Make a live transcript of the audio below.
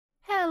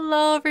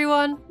Hello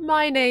everyone,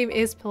 my name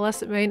is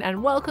PearlescentMoon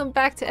and welcome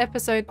back to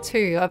episode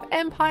 2 of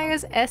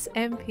Empires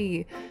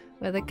SMP,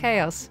 where the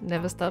chaos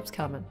never stops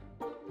coming.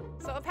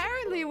 So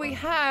apparently we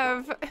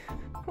have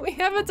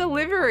a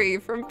delivery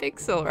from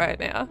Pixel right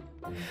now.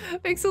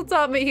 Pixel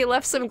told me he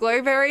left some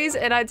glowberries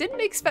and I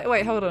didn't expect-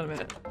 wait, hold on a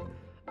minute.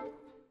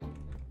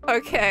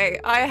 Okay,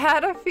 I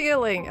had a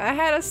feeling, I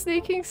had a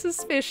sneaking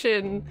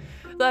suspicion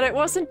that it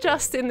wasn't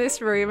just in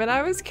this room and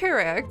I was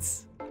correct.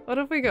 What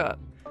have we got?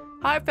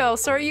 Hi Belle,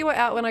 sorry you were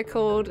out when I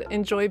called.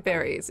 Enjoy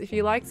berries. If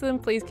you liked them,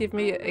 please give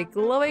me a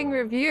glowing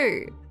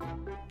review.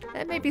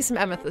 And maybe some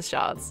amethyst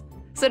shards.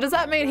 So does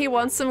that mean he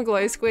wants some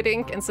glow squid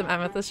ink and some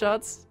amethyst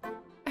shards?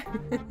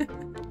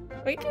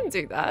 We can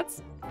do that.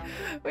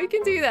 We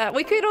can do that.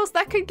 We could also,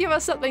 that could give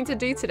us something to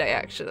do today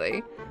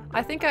actually.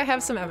 I think I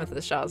have some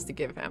amethyst shards to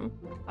give him.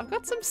 I've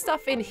got some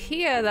stuff in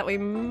here that we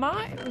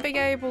might be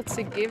able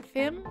to give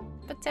him,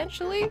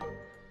 potentially.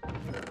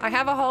 I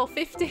have a whole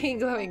 15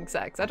 glowing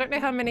sacks. I don't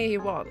know how many he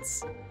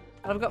wants.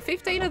 But I've got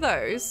 15 of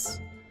those.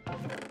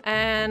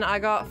 And I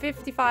got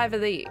 55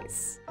 of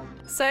these.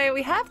 So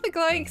we have the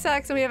glowing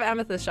sacks and we have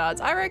amethyst shards.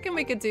 I reckon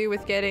we could do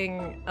with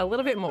getting a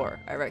little bit more,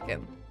 I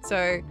reckon.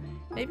 So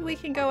maybe we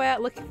can go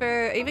out looking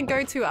for, even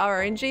go to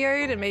our own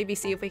geode and maybe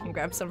see if we can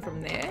grab some from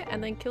there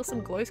and then kill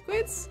some glow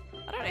squids.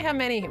 I don't know how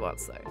many he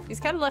wants though. He's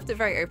kind of left it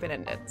very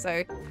open-ended.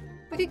 So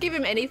we could give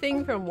him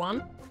anything from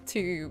 1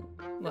 to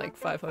like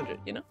 500,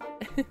 you know?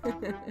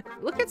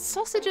 Look at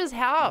Sausage's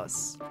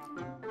house.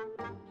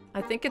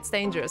 I think it's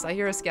dangerous. I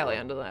hear a skelly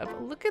under there,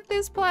 but look at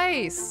this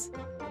place.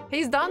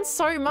 He's done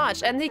so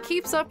much and he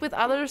keeps up with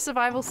other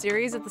survival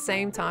series at the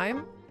same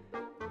time.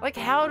 Like,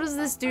 how does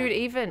this dude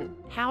even?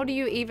 How do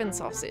you even,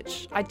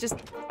 Sausage? I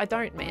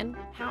don't, man.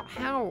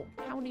 How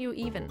do you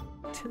even?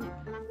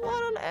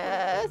 What on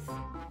earth?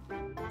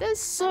 There's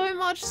so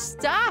much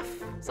stuff.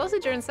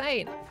 Sausage, you're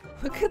insane.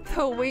 Look at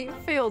the wheat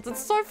fields.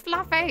 It's so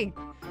fluffy.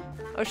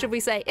 Or should we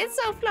say,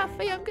 it's so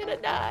fluffy, I'm gonna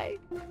die.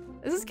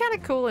 This is kind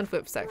of cool in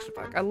Flip's texture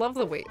pack. I love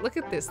the wheat. Look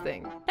at this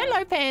thing.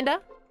 Hello,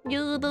 panda.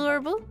 You're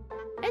adorable.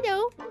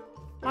 Hello.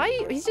 Why are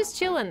you? He's just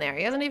chilling there.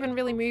 He hasn't even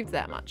really moved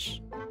that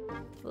much.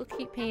 Little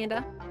cute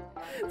panda.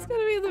 It's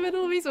gonna be in the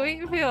middle of his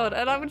wheat field.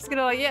 And I'm just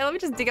gonna like, yeah, let me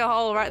just dig a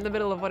hole right in the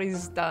middle of what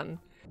he's done.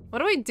 What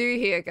do we do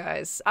here,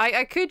 guys?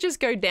 I could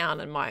just go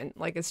down and mine,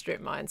 like a strip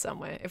mine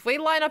somewhere. If we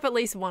line up at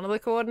least one of the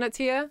coordinates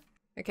here.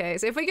 Okay,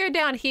 so if we go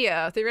down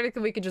here,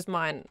 theoretically we could just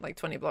mine like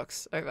 20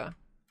 blocks over.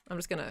 I'm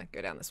just gonna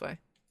go down this way.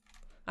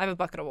 I have a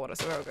bucket of water,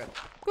 so we're all good.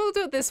 We'll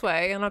do it this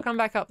way, and I'll come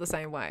back up the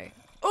same way.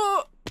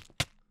 Oh!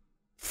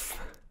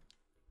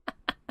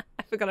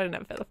 I forgot I didn't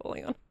have feather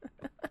falling on.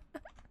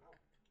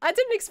 I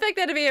didn't expect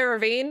there to be a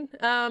ravine.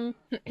 Down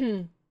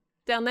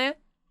there.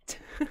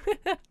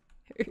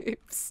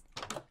 Oops.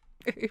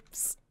 Oops.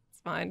 It's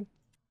fine.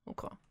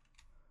 Okay.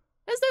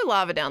 There's no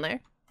lava down there.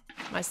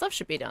 My stuff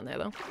should be down there,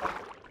 though.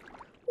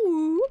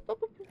 Ooh.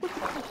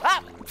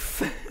 Ah!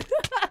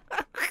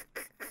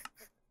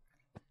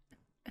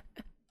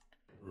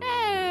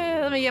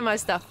 Hey, let me get my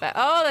stuff back.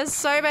 Oh, there's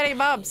so many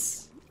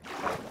mobs.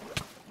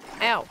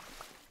 Ow.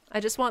 I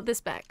just want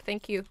this back.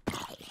 Thank you.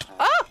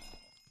 Oh!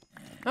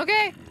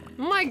 Okay.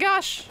 Oh my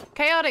gosh.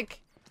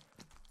 Chaotic.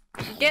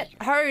 Get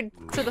hoed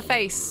to the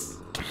face.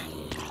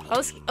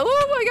 Oh,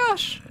 oh my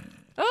gosh.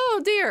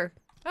 Oh dear.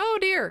 Oh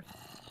dear.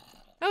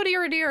 Oh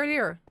dear, dear,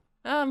 dear.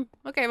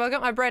 Okay, well I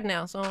got my bread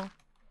now, so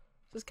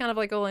this is kind of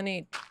like all I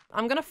need.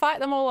 I'm gonna fight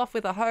them all off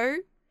with a hoe.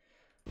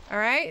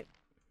 Alright?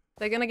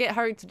 They're gonna get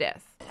hoed to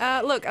death.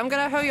 Look, I'm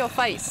gonna hoe your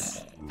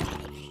face.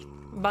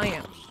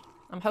 Bam.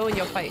 I'm hoeing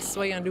your face.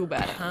 What are you gonna do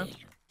about it, huh?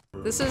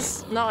 This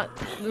is not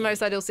the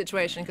most ideal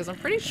situation because I'm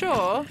pretty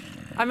sure...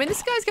 I mean,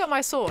 this guy's got my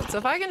sword, so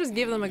if I can just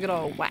give them a good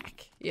old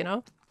whack, you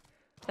know?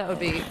 That would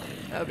be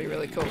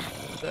really cool.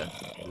 The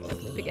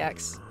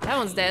pickaxe. That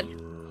one's dead.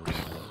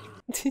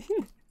 Look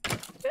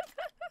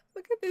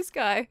at this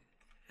guy.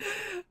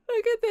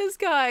 Look at this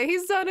guy.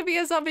 He's starting to be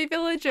a zombie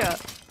villager.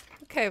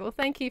 Okay, well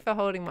thank you for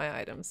holding my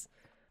items.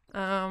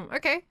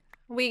 Okay.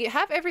 We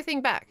have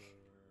everything back.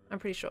 I'm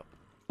pretty sure.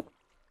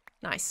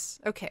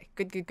 Nice. Okay.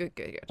 Good, good, good,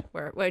 good, good.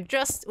 We're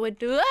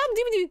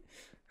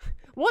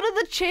what are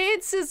the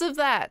chances of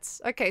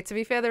that? Okay, to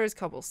be fair, there is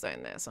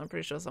cobblestone there, so I'm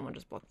pretty sure someone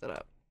just blocked it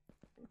up.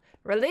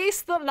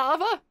 Release the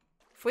lava!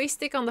 If we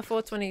stick on the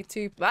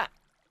 422... Ah!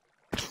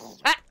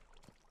 Ah!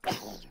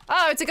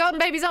 Oh, it's a golden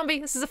baby zombie!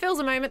 This is a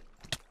Filzer moment!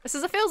 This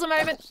is a Filzer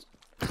moment!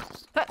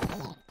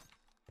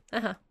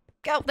 Uh-huh.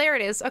 Oh, there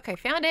it is. Okay,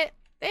 found it.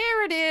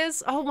 There it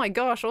is! Oh my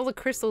gosh, all the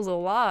crystals are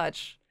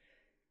large.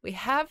 We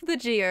have the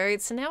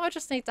geodes, so now I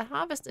just need to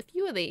harvest a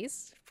few of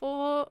these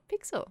for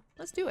Pixel.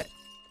 Let's do it.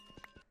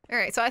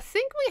 Alright, so I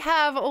think we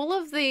have all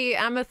of the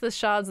amethyst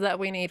shards that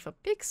we need for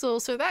Pixel,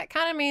 so that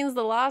kind of means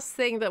the last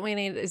thing that we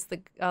need is the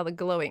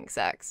glowing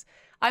sacks.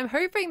 I'm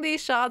hoping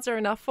these shards are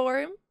enough for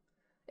him.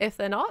 If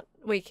they're not,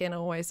 we can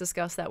always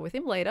discuss that with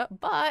him later,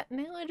 but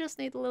now I just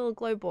need the little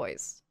glow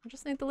boys. I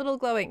just need the little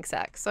glowing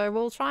sacks, so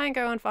we'll try and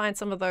go and find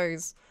some of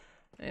those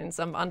in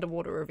some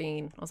underwater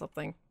ravine or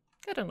something.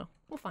 I don't know.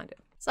 We'll find it.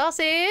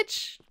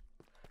 Sausage!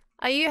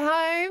 Are you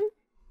home?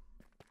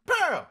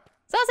 Pearl!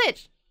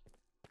 Sausage!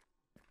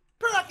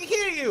 Pearl, I can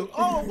hear you.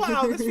 Oh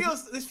wow,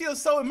 this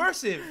feels so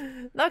immersive.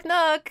 Knock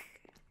knock.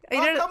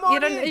 Come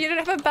on in. You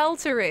don't have a bell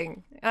to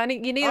ring.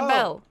 You need a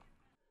bell.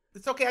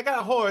 It's okay. I got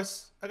a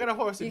horse. I got a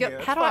horse in here.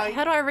 How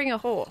do I ring a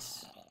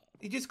horse?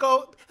 You just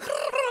go,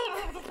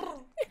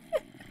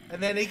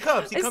 and then he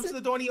comes. He comes to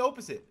the door and he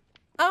opens it.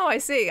 Oh, I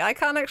see. I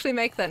can't actually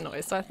make that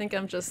noise, so I think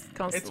I'm just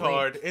constantly. It's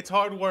hard. It's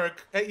hard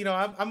work. You know,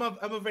 I'm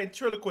a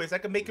ventriloquist. I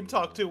can make him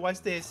talk too.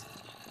 Watch this.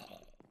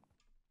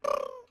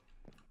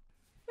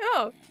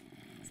 Oh,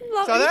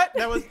 saw that?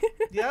 That was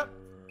yep.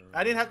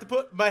 I didn't have to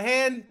put my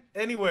hand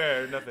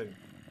anywhere. Nothing.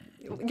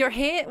 Your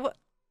hand? What?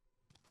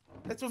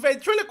 That's what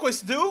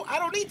ventriloquists do. I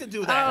don't need to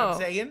do that. I'm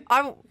saying.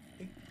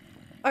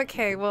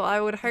 Okay. Well, I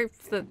would hope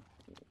that.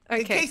 Okay.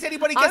 In case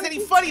anybody gets any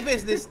funny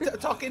business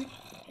talking,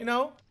 you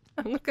know.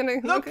 I'm not gonna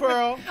look,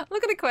 Pearl. I'm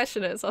not gonna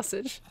question it,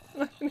 Sausage.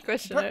 I'm not gonna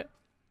question it.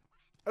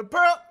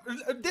 Pearl,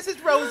 this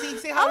is Rosie.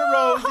 Say hi to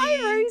Rosie.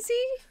 Hi, Rosie.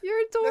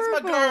 You're adorable.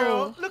 That's my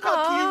girl. Look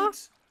how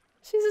cute.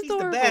 She's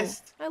adorable. She's the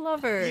best. I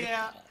love her.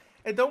 Yeah.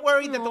 And don't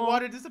worry that the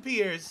water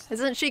disappears.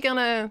 Isn't she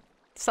gonna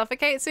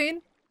suffocate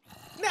soon?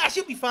 Nah,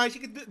 she'll be fine. She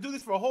can do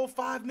this for a whole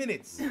 5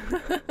 minutes.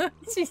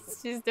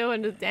 she's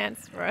doing the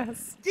dance for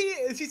us.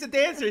 She's a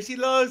dancer. She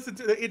loves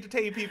to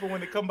entertain people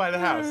when they come by the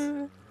house.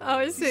 Oh,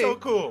 I see. She's so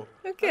cool.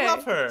 Okay. I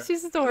love her.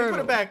 She's adorable. Put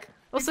her back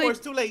before it's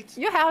too late.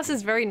 Your house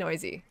is very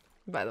noisy,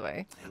 by the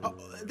way.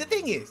 The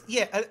thing is,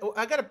 yeah,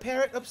 I got a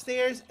parrot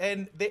upstairs,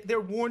 and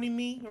they're warning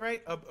me,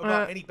 right,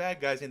 about any bad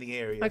guys in the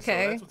area.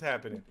 Okay. So that's what's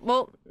happening.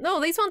 Well,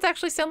 no, these ones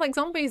actually sound like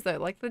zombies, though.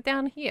 Like, they're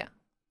down here.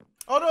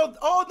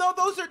 Oh no,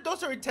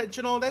 those are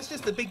intentional. That's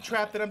just a big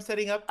trap that I'm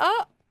setting up.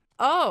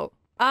 Oh.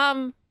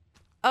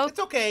 It's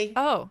okay.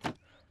 Oh.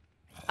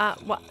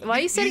 Why are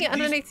you setting it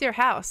underneath your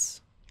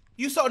house?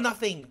 You saw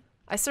nothing.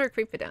 I saw a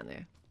creeper down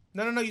there.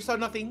 No, you saw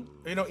nothing.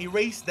 You know,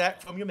 erase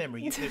that from your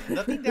memory. There's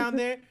nothing down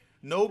there.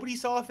 Nobody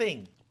saw a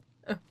thing.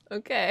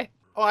 Okay.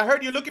 Oh, I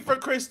heard you're looking for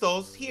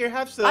crystals. Here,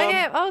 have some. I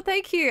am. Oh,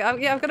 thank you.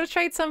 Yeah, I've got to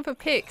trade some for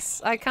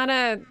picks. I kind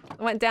of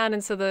went down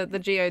into the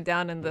geode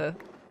down in the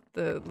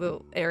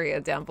little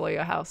area down below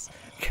your house.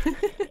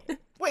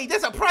 Wait,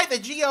 there's a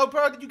private geo,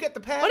 bro. Did you get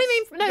the pass? What do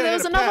you mean? No, there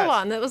was another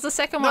one. That was the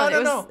second one.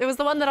 It was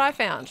the one that I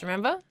found.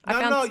 Remember?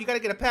 No, you gotta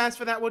get a pass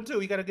for that one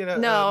too. You gotta get a.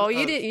 No,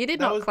 you did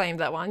not claim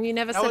that one. You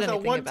never said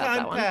anything about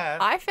that one.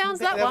 Pass. I found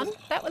that one.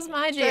 That was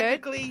my geode.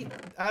 Technically,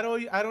 I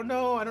don't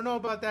know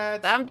about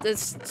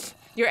that.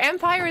 Your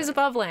empire is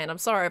above land. I'm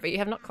sorry, but you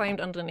have not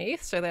claimed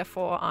underneath, so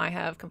therefore I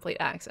have complete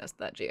access to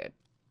that geode.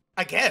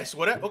 I guess.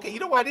 Whatever. Okay, you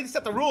know what? I didn't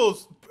set the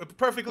rules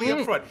perfectly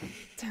up front.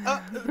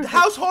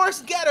 House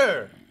horse, get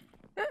her.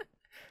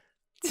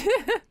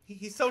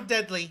 He's so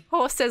deadly.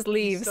 Horse says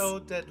leaves. He's so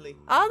deadly.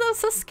 Oh, that's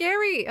so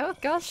scary. Oh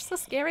gosh, so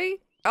scary.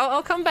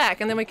 I'll come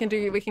back and then we can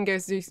go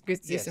do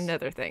some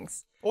nether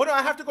things. Oh no,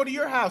 I have to go to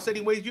your house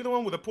anyways. You're the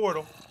one with a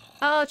portal.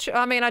 Oh,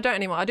 I mean, I don't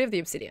anymore. I do have the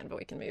obsidian, but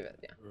we can move it.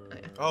 Yeah.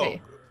 Oh, yeah.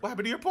 What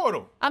happened to your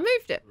portal? I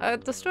moved it. I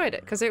destroyed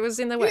it because it was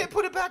in the way. Yeah,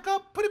 put it back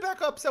up. Put it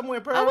back up somewhere,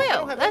 bro. I will. I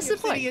don't have That's any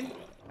the obsidian. point.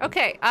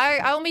 Okay,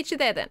 I'll meet you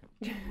there then.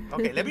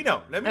 Okay, let me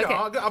know. Let me Okay.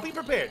 know. I'll be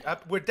prepared.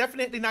 We're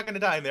definitely not gonna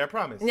die in there. I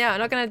promise. Yeah, I'm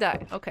not gonna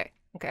die. Okay.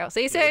 Okay, I'll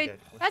see you soon.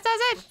 That's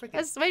it.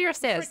 That's where your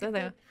stairs.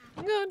 There.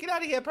 I'm going. Get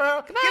out of here,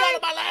 Pearl. Goodbye. Get out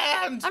of my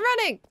land. I'm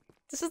running.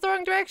 This is the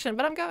wrong direction,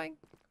 but I'm going.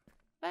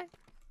 Bye.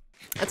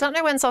 I don't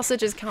know when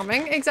Sausage is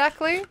coming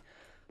exactly,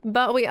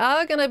 but we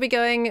are gonna be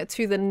going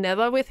to the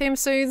nether with him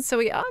soon, so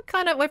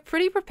we're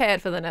pretty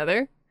prepared for the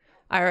nether,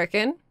 I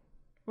reckon.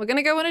 We're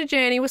gonna go on a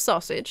journey with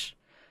Sausage.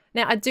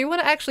 Now, I do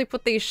want to actually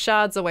put these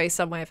shards away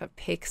somewhere for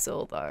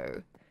Pixel,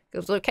 though.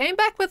 Because we came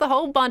back with a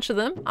whole bunch of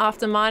them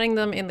after mining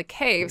them in the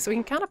cave, so we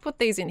can kind of put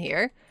these in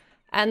here.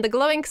 And the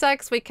glowing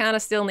sacks we kind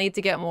of still need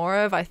to get more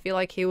of. I feel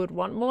like he would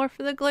want more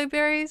for the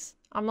glowberries.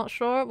 I'm not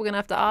sure. We're going to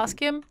have to ask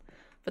him,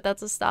 but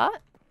that's a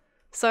start.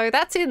 So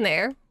that's in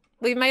there.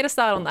 We've made a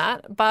start on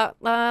that, but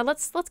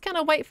let's kind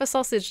of wait for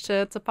Sausage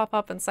to pop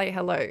up and say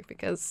hello,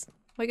 because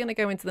we're going to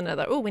go into the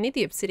nether. Oh, we need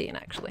the obsidian,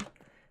 actually.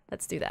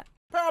 Let's do that.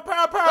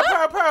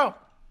 Pearl.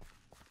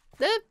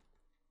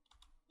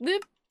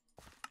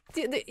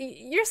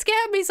 You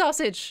scared me,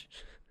 Sausage.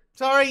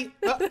 Sorry,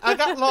 I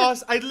got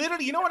lost.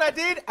 You know what I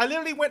did? I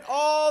literally went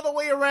all the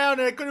way around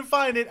and I couldn't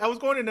find it. I was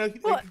going in an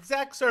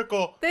exact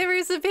circle. There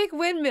is a big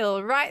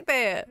windmill right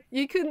there.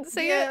 You couldn't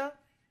see it?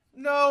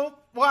 No.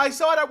 Well, I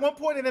saw it at one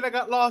point and then I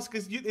got lost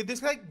because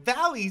there's like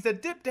valleys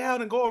that dip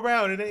down and go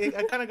around, and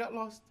I kind of got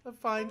lost. I'm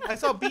fine. I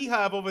saw a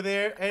beehive over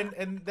there,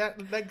 and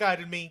that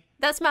guided me.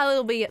 That's my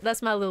little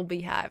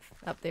beehive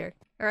up there.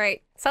 All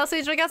right,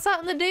 Sausage, we got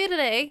something to do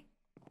today.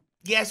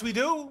 Yes, we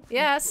do.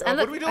 Yes, and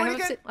what are we doing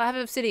again? I have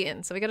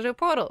obsidian, so we got to do a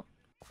portal.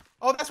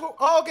 Oh, that's what.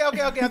 Oh,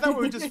 okay. I thought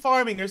we were just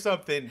farming or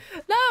something.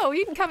 No,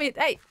 you can come in.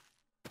 Hey.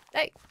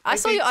 I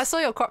saw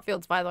your crop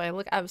fields, by the way. They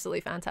look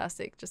absolutely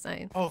fantastic. Just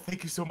saying. Oh,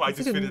 thank you so much. I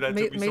just finished that.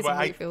 Took me so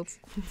much. Fields.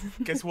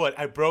 Guess what?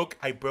 I broke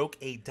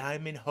a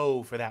diamond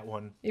hoe for that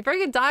one. You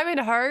broke a diamond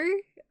hoe?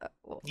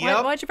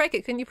 Yep. Why'd you break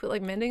it? Couldn't you put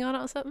like mending on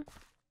it or something?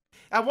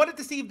 I wanted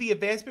to see if the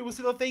advancement was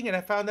still a thing, and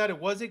I found out it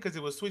wasn't because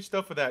it was switched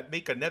up for that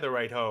make a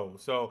netherite hoe.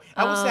 So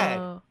I was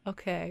sad.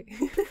 Okay.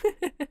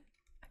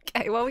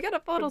 Okay, well, we got a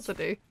portal to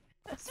do.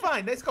 It's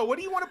fine. Let's go. Where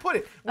do you want to put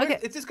it? Okay.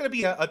 Is this going to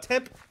be a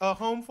temp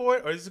home for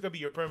it, or is this going to be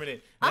your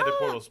permanent nether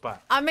portal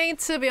spot? I mean,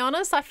 to be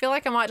honest, I feel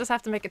like I might just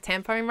have to make a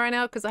temp home right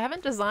now because I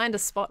haven't designed a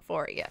spot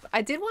for it yet.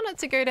 I did want it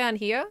to go down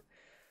here,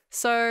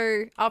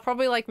 so I'll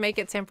probably like make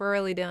it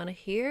temporarily down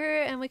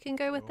here, and we can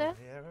go with that.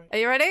 Yeah, right. Are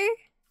you ready?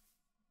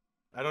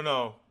 I don't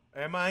know.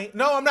 Am I?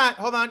 No, I'm not.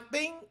 Hold on.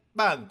 Bing,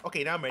 bang.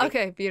 Okay, now I'm ready.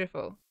 Okay,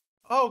 beautiful.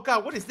 Oh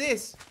God, what is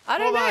this? I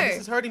don't know. Hold on. This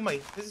is hurting me.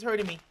 This is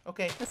hurting me.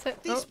 Okay. That's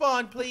it.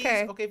 Despawn, please.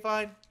 Okay. Okay,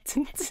 fine.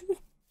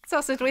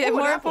 Sausage, we have Ooh,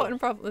 an more apple. important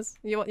problems.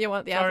 You want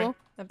the Sorry. apple?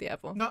 Have the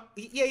apple. No,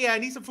 yeah. I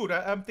need some food.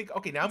 I'm thinking.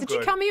 Okay, now I'm Did good.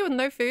 you come here with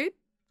no food?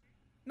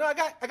 No, I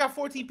got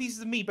 14 pieces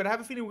of meat, but I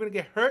have a feeling we're gonna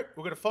get hurt.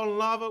 We're gonna fall in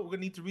lava. We're gonna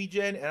need to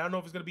regen, and I don't know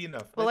if it's gonna be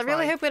enough. Well, That's I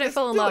really fine. hope we don't Let's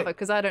fall in do lava it.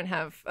 because I don't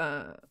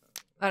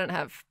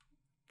have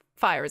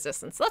fire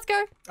resistance. Let's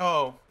go.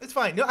 Oh, it's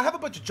fine. No, I have a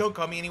bunch of junk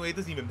on me anyway. It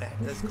doesn't even matter.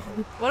 Let's go.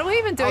 What are we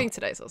even doing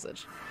today,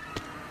 Sausage?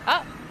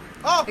 Oh,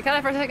 Oh, we got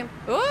it for a second.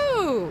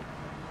 Ooh.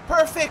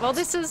 perfect. Well,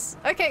 this is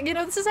okay. You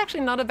know, this is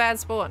actually not a bad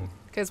spawn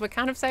because we're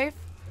kind of safe.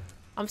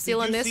 I'm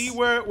stealing Did this. you see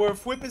where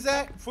Fwip is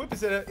at? Fwip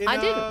is in I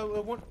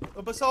didn't.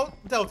 a basalt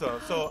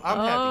delta, so I'm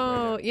happy right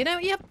now. You know,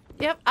 yep.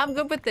 I'm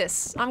good with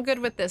this. I'm good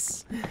with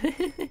this.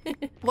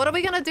 What are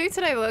we gonna do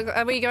today? Like,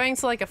 are we going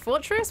to like a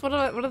fortress? What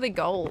are the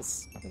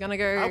goals? We're gonna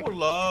go. I would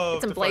love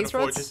some to find a blaze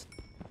rods? fortress.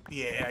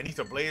 Yeah, I need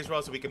some blaze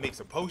rods so we can make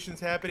some potions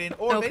happening.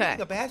 Or Okay.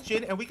 maybe a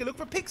bastion, and we can look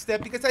for pick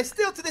step because I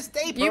still to this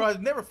day, bro, You-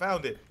 I've never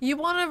found it. You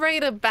want to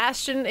raid a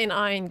bastion in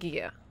iron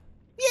gear?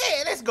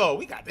 Yeah, let's go.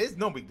 We got this.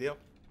 No big deal.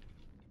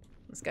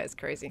 This guy's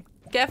crazy.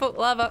 Careful,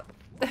 lava.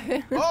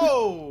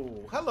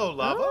 Oh, hello,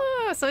 lava.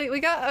 Oh, so we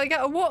got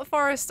a wart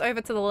forest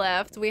over to the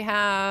left. We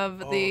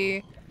have Oh.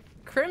 the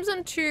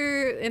Crimson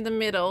 2 in the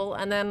middle,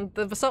 and then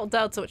the Basalt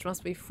Delta, which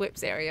must be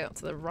Flip's area,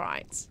 to the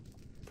right.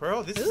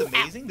 Pearl, this is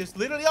amazing. There's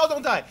literally, oh,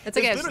 don't die. It's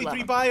okay, There's it's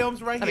literally lava. 3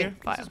 biomes right I here. mean,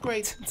 This is biome.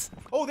 great.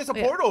 Oh, there's a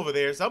Yeah. portal over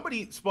there.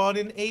 Somebody spawned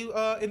in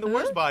the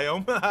worst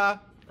biome.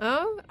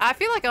 Oh, I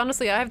feel like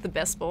honestly I have the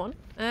best spawn.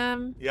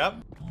 Yep.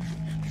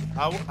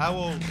 I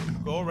will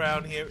go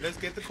around here. Let's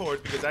get the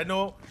cords because I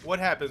know what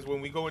happens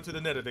when we go into the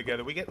nether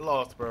together. We get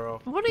lost, bro.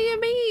 What do you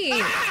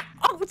mean?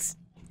 Oh, it's...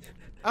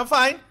 I'm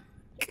fine.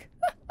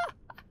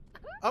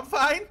 I'm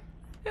fine.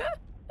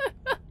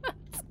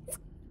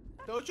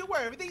 Don't you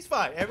worry. Everything's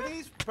fine.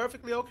 Everything's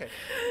perfectly okay.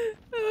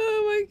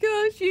 Oh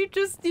my gosh,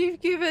 you've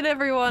given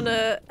everyone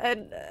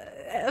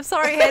I'm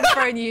sorry,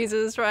 headphone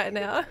users right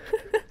now.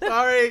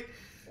 Sorry.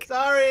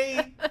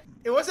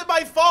 It wasn't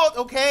my fault,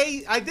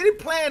 okay? I didn't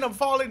plan on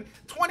falling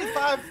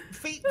 25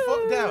 feet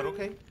down,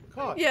 okay?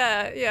 God.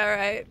 Yeah,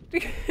 right.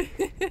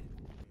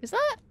 Is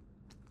that?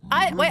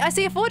 Wait, I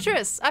see a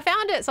fortress. I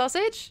found it,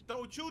 Sausage.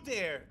 Don't you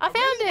dare. I I'm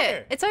found right it.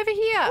 there. It's over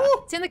here.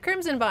 Woo. It's in the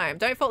Crimson biome.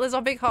 Don't fall. There's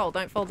a big hole.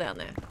 Don't fall down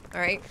there. All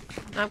right.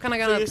 I'm kind of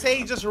So gonna. you're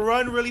saying just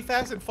run really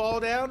fast and fall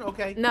down?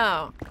 Okay.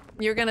 No,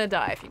 you're gonna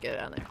die if you get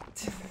down there.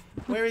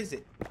 Where is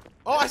it?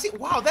 Oh, I see.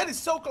 Wow, that is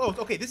so close.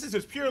 Okay, this is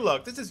just pure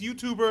luck. This is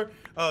YouTuber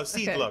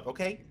seed Okay. luck,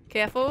 okay?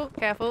 Careful.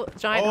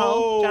 Giant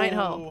hole. Giant Oh,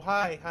 hole.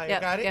 hi. Yep,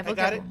 I got it. careful, I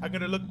got it.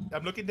 careful.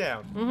 I'm looking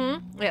down.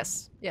 Mm-hmm.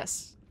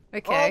 Yes.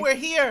 Okay. Oh, we're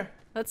here.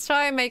 Let's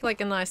try and make like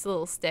a nice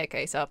little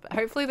staircase up.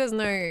 Hopefully there's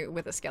no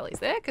wither skellies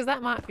there, because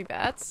that might be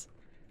bad.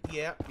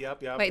 Yep. Wait, If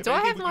do I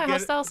anything, have we my can get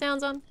it. hostile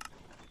sounds on?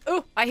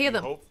 Oh, I hear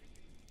them. Hope.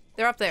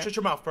 They're up there. Shut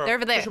your mouth, Pearl. They're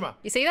over there. Shut your mouth.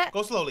 You see that?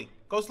 Go slowly.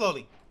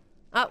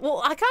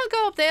 Well, I can't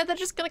go up there. They're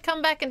just gonna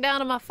come back and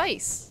down on my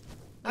face.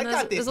 I And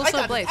got this. There's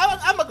also a blaze. I'm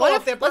gonna go What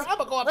up if- there, Pearl. let's- I'm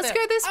gonna go up there. Let's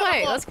go this I'ma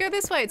way. go- Let's go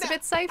this way. It's a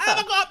bit safer. I'm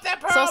gonna go up there,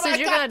 Pearl. Sausage, I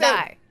you're got gonna them.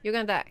 die. You're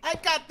gonna die. I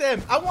got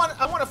them. I want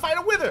to fight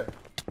a wither.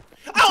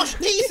 Oh,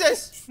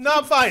 Jesus. No,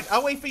 I'm fine.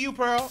 I'll wait for you,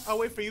 Pearl.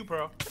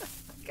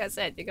 Like I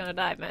said, you're gonna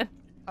die, man.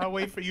 I'll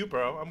wait for you,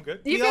 Pearl. I'm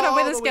good. You've Be got a all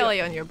wither the way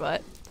skelly on your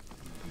butt.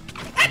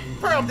 up.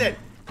 Pearl dead.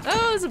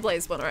 Oh, there's a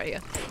blaze spawner right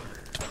here.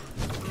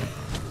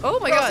 Oh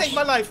my Pearl gosh. saved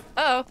my life.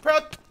 Oh. Pearl,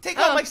 take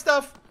all Oh. my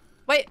stuff.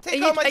 Wait,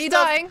 Take all my are you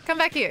stuff. dying? Come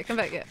back here.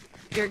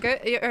 You're good?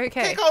 You're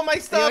okay. Take all my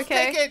stuff.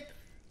 okay? Take it.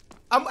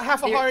 I'm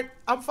half a heart.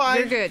 I'm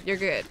fine. You're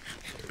good.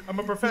 I'm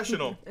a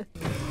professional.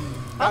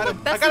 Oh,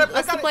 look, that's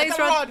the blaze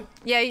rod.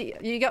 Yeah,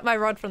 you got my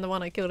rod from the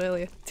one I killed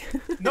earlier.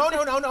 No.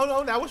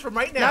 That was from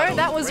right now. No,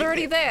 that was right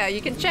already there.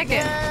 You can check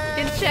it.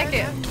 You can check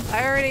it.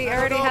 I already know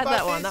had about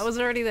that one. this. That was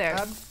already there.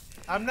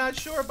 I'm not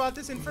sure about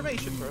this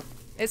information, bro.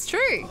 It's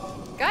true.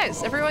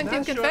 Guys, everyone can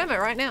Not sure. confirm it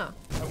right now.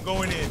 I'm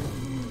going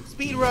in.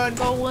 Speed run.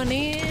 Going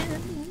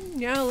in.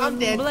 Yellow I'm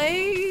dead.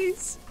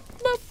 blaze.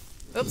 Boop.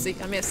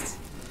 Oopsie, I missed.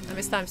 I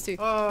missed times 2.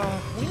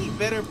 We need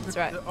better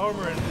right.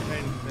 armor and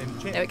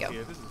enchantments There we go.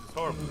 here. This is just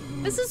horrible.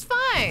 This is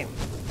fine.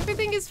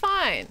 Everything is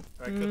fine.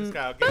 Alright, kill this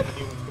guy. I'll get the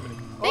new ones coming in.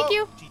 Thank Oh,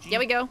 you. GG. Here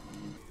we go.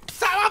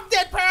 So I'm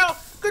dead, Pearl.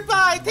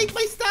 Goodbye. Take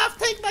my stuff.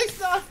 Take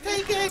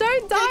it. Don't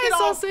Take die, it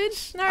all.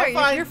 Sausage. No, I'm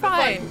fine, you're I'm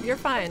fine. fine. You're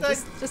fine. I'm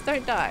Just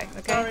don't die,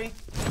 okay? Sorry.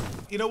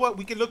 you know what?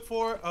 We can look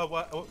for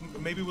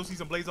maybe we'll see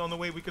some blazes on the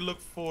way. We can look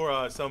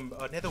for some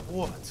nether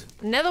wart.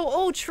 Nether.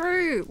 Oh,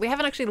 true. We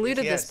haven't actually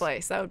looted Yes. this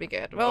place. That would be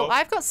good. Well, Nope.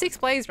 I've got 6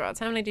 blaze rods.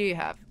 How many do you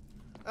have?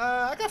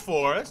 I got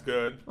 4. That's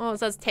good. Oh,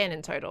 so that's 10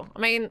 in total. I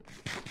mean,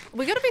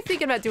 we got to be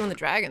thinking about doing the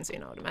dragon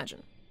soon, I would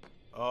imagine.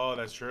 Oh,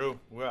 that's true.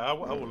 Well,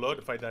 I would love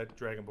to fight that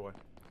dragon boy.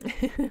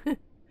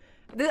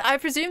 I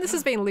presume this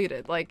has been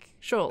looted, like,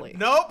 surely.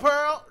 No,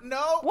 Pearl.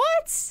 No.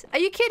 What? Are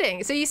you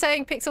kidding? So you're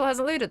saying Pixel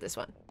hasn't looted this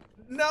one?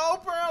 No,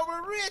 Pearl.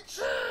 We're rich.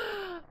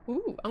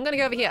 Ooh, I'm gonna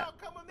go over here. Pearl,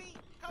 come with me.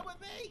 Come with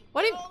me.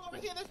 What do you- All over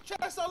here. There's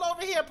chests all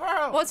over here,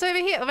 Pearl. What's over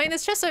here? I mean,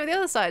 there's chests over the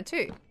other side,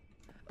 too.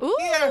 Ooh,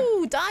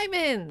 Here.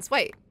 diamonds.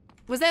 Wait,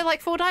 was there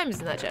like 4 diamonds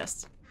in that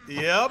chest?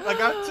 Yep, I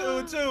got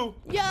 2 too.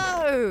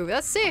 Yo,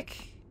 that's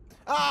sick.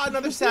 Ah,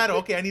 another saddle.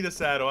 Okay, I need a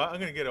saddle. I'm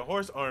gonna get a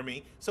horse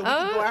army so we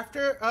can go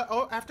after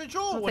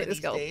Joel I'll one take of this these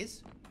gold.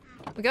 days.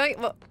 We're going.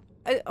 Well,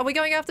 are we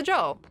going after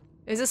Joel?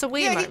 Is this a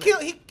weird Yeah,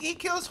 moment? he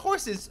kills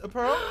horses,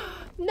 Pearl.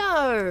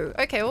 No.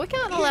 Okay, well we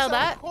can't allow He's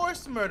that. a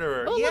horse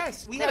murderer. Oh, look,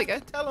 Yes, we there have we go.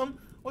 to tell him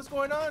what's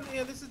going on.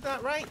 Yeah, this is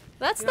not right.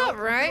 That's You know, not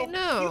right. little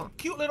No.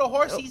 Cute little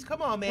horsies.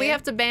 Come on, man. We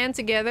have to band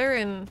together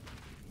and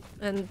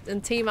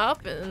team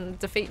up and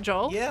defeat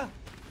Joel. Yeah.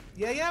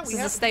 Yeah. This is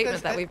a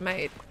statement that we've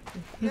made.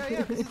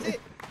 Yeah. This is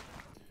it.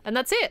 And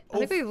that's it. I Oh,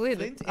 think we've looted.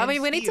 flint I mean,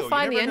 and we need to steel, you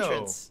find the never know.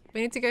 entrance.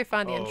 We need to go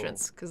find the Oh.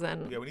 entrance, because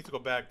then Yeah, we need to go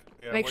back.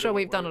 Yeah, make where sure did-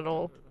 we've done where- it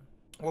all.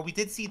 Well, we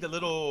did see the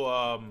little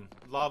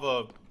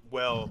lava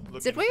well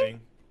looking Did we?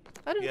 thing.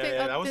 I didn't Yeah, think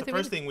that was didn't the think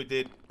first thing we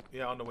did.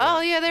 Yeah, on the way. Oh out.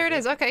 yeah, there it Okay.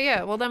 is. Okay,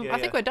 yeah. Well then, Yeah, I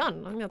think yeah. we're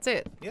done. I think that's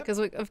it. Yep. Because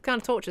we've kind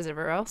of torches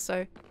everywhere else,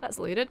 so that's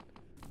looted.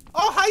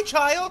 Oh, hi,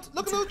 child.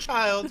 Look, a little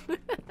child.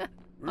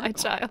 My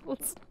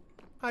child.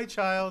 Hi,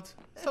 child.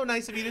 So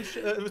nice of you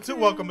to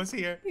welcome us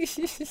here.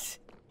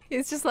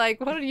 It's just like,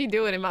 what are you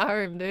doing in my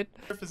home, dude?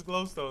 Surface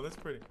glowstone. That's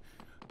pretty.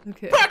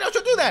 Okay. Bro, don't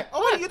you do that? Oh,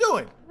 what are you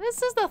doing?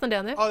 There's nothing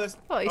down there. Oh, that's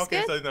What, you okay.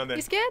 scared? So it's down there.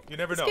 You scared? You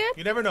never You know. scared?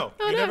 You never know.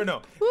 Oh, You no. never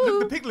know. Ooh.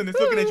 Look, the piglin is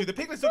looking at Ooh. you. The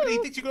piglin's looking at you.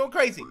 He thinks you're going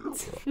crazy.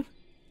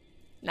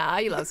 Nah,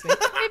 he loves me.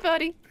 Hey,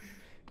 buddy.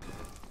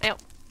 Ow.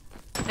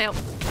 Ow. Ow.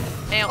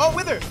 Oh,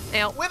 wither.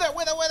 Ow. Wither.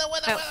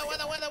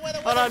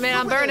 Hold on, man.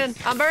 I'm burning.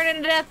 I'm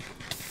burning to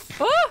death.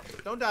 Oh!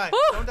 Don't die.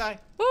 Oh! Don't die.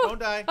 Oh! Don't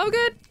die. I'm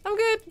good. I'm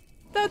good.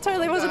 That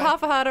totally Don't wasn't die.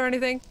 half a heart or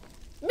anything.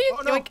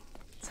 Oh, no. Yoink.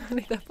 I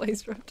need that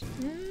blaze rod.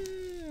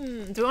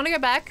 Do we want to go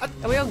back?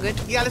 Are we all good?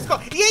 Yeah, let's go.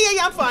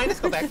 Yeah. I'm fine. Let's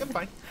go back. I'm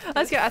fine.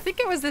 Let's go. I think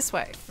it was this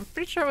way. I'm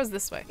pretty sure it was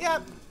this way. Yeah.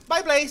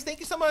 Bye, Blaze. Thank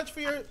you so much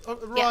for your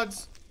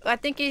rods. I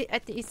think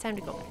it's time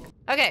to go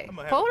back. Okay, I'm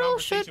gonna have a portal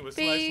conversation should with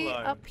be Slice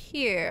Slime. up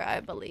here, I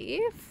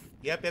believe.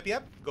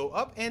 Yep. Go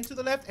up and to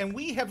the left, and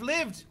we have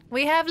lived.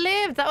 We have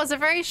lived. That was a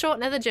very short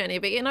nether journey,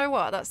 but you know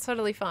what? That's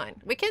totally fine.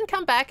 We can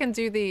come back and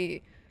do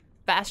the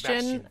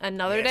Bastion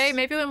another day. yes.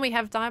 Maybe when we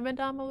have diamond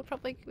armor would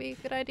probably be a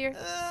good idea.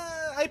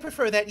 I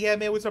prefer that, yeah,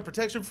 man, with some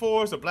protection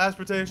force, some blast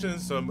protection,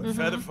 some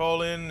feather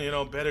falling, you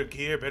know, better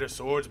gear, better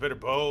swords, better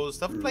bows,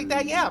 stuff like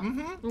that, yeah,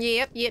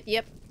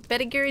 Yep.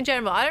 Better gear in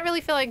general. I don't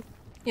really feel like,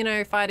 you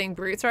know, fighting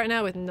brutes right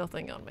now with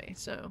nothing on me,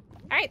 so.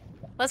 Alright,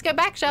 let's go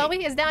back, shall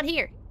we? It's down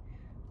here.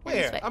 Down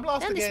this Where? way. I'm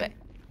lost down again. This way.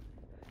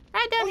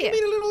 Right down Oh, here.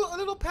 you made a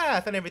little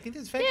path and everything.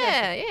 This is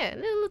fantastic. Yeah,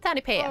 little tiny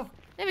path. Oh,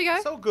 There we go.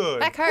 So good.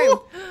 Back home.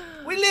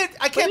 Ooh, we lived.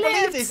 I can't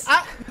believe lived. this.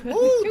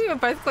 We were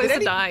both close Did to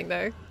any- dying,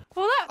 though.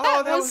 Well, that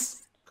Oh, that was...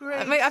 was great.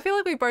 I mean, I feel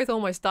like we both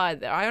almost died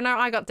there. I know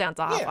I got down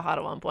to half a heart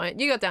at one point.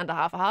 You got down to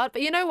half a heart,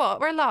 but you know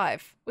what? We're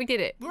alive. We did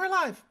it. We're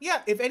alive.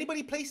 Yeah, if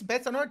anybody placed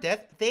bets on our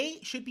death, they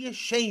should be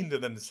ashamed of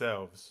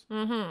themselves.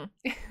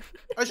 Mm-hmm.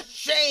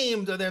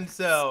 Ashamed of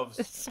themselves.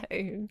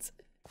 Ashamed.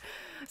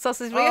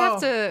 Sausage,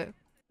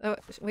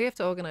 we have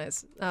to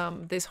organize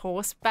this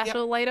horse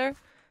battle later.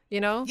 You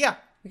know? Yeah.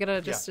 We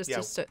gotta just We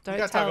don't gotta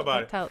tell, talk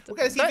about tell it. We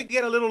gotta see if we can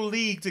get a little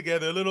league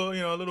together, a little,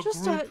 you know, a little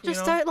just group.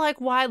 don't like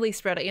widely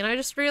spread it, you know,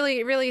 just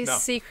really No.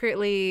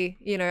 secretly,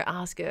 you know,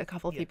 ask a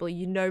couple of people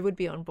you know would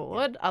be on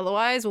board.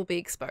 Otherwise we'll be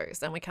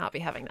exposed and we can't be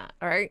having that,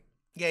 all right?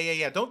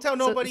 Yeah. Don't tell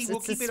nobody.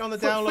 We'll keep it on the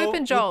down low. Flip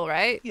and Joel,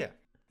 right? Yeah.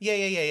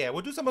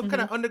 We'll do some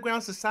kind of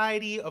underground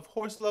society of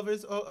horse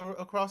lovers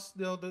across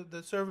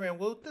the server, and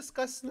we'll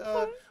discuss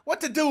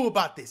what to do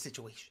about this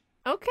situation.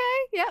 Okay,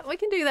 yeah, we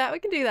can do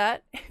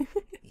that.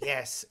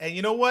 Yes, and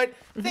you know what?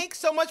 Thanks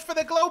so much for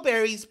the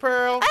glowberries,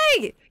 Pearl.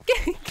 Hey,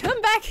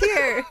 come back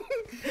here.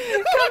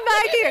 Come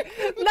back here.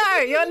 No,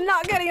 you're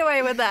not getting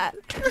away with that.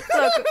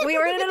 Look, we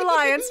were in an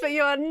alliance, but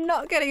you are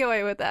not getting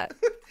away with that.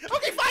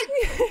 Okay,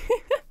 fine.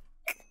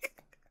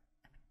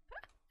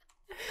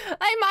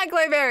 Hey, my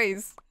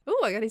glowberries. Ooh,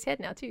 I got his head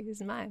now too. This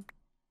is mine.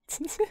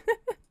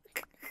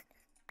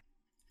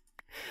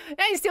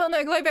 Hey, you stealing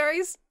no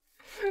glowberries?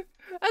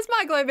 That's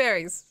my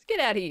glowberries. Get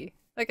out of here.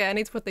 Okay, I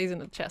need to put these in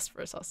the chest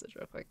for a sausage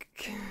real quick.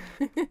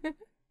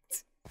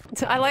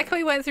 I like how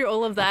we went through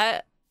all of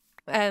that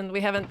and we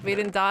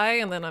didn't die,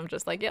 and then I'm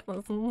just like, yep,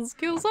 let's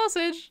kill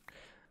sausage.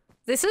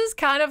 This is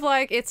kind of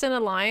like, it's an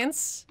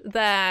alliance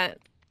that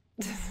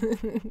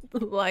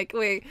like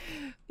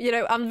you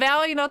know, I'm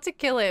vowing not to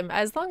kill him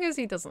as long as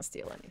he doesn't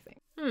steal anything.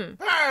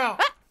 Pearl.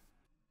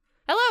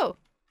 Hello.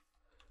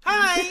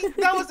 Hi. fine.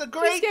 That was a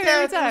great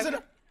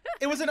death.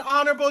 It was an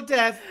honorable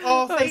death.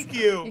 Oh, thank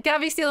you. You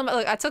can't be stealing.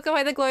 Look, I took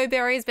away the glow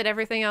berries, but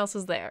everything else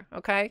is there.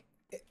 Okay.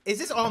 Is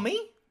this all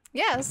me?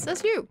 Yes,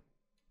 that's you.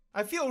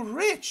 I feel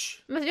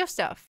rich. That's your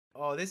stuff.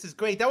 Oh, this is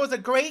great. That was a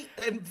great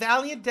and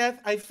valiant death.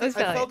 I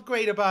felt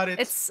great about it.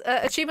 It's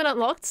achievement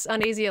unlocked,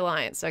 Uneasy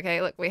Alliance.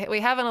 Okay, look, we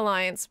have an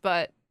alliance,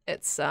 but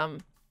it's a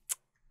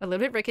little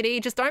bit rickety.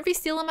 Just don't be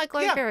stealing my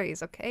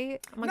glowberries, okay?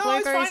 My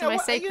glowberries are my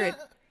sacred.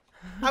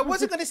 I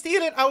wasn't gonna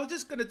steal it. I was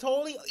just gonna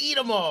totally eat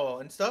them all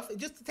and stuff,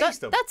 just to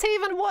taste them. That's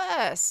even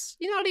worse.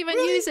 You're not even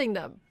using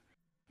them.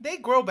 They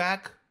grow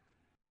back.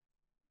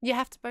 You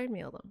have to bone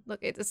meal them. Look,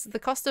 it's the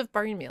cost of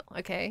bone meal.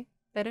 Okay,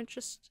 they don't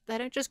just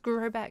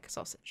grow back,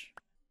 sausage.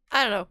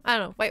 I don't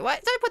know. Wait,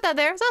 what? Don't put that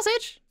there,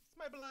 sausage. It's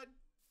my blood.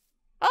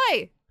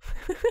 Oi!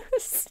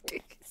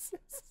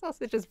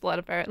 Sausage's blood,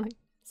 apparently.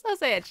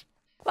 Sausage.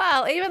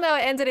 Well, even though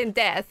it ended in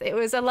death, it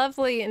was a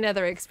lovely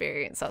nether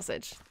experience,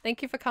 Sausage.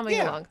 Thank you for coming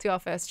along to our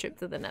first trip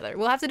to the nether.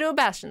 We'll have to do a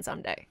bastion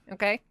someday,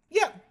 okay?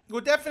 Yeah,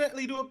 we'll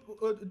definitely do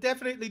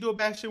a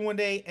bastion one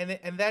day,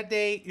 and that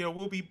day,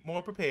 we'll be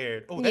more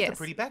prepared. Oh, that's a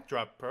pretty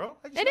backdrop, Pearl.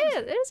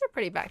 It is a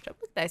pretty backdrop.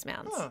 Look at those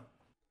mountains. Huh.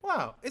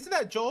 Wow, isn't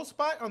that Joel's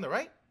spot on the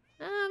right?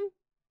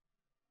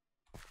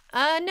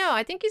 No,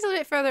 I think he's a little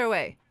bit further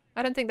away.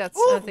 I don't think that's.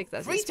 Ooh, I don't think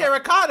that's free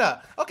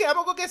terracotta. Okay, I'm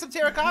gonna go get some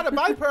terracotta.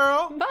 Bye,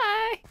 Pearl.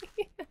 Bye.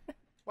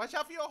 Watch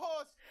out for your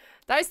horse.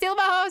 Don't steal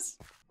my horse.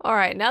 All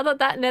right, now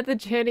that nether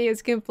journey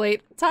is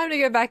complete, time to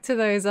go back to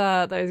those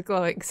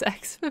glowing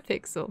sacks for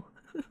Pixel.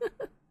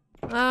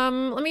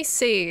 Let me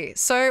see.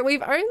 So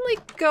we've only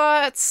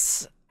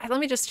got. Let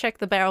me just check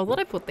the barrel that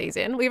I put these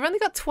in. We've only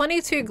got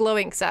 22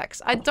 glowing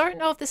sacks. I don't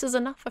know if this is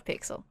enough for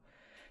Pixel.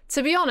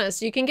 To be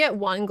honest, you can get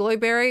one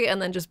glowberry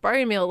and then just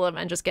bone meal them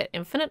and just get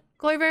infinite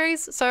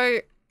glowberries. So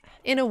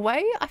in a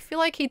way, I feel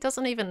like he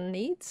doesn't even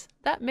need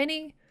that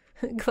many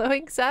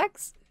glowing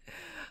sacks.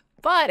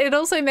 But it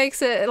also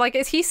makes it, like,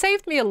 he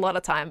saved me a lot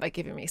of time by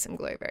giving me some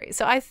glowberries.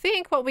 So I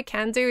think what we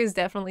can do is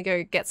definitely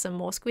go get some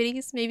more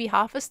squiddies. Maybe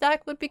half a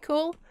stack would be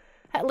cool,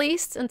 at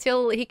least,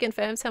 until he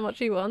confirms how much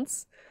he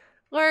wants.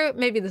 Or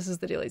maybe this is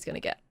the deal he's going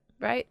to get,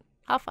 right?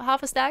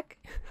 Half a stack.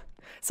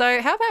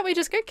 So how about we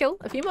just go kill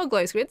a few more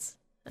glow squids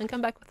and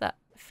come back with that.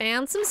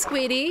 Found some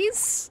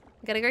squiddies.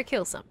 Gotta go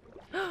kill some.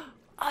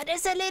 Oh,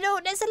 there's a little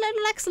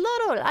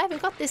axolotl. I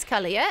haven't got this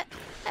color yet.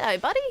 Hello,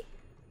 buddy.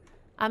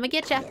 I'ma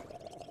get ya.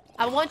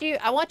 I want you.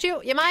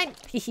 You mine?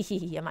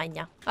 You're mine,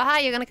 yeah. Oh,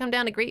 hi, you're gonna come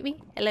down to greet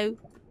me? Hello.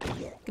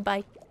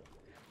 Goodbye.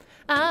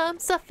 I'm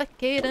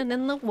suffocating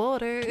in the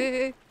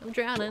water. I'm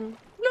drowning.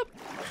 Nope.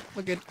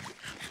 We're good.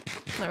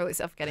 Not really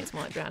suffocating, it's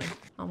more like drowning.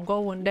 I'm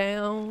going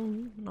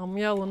down. I'm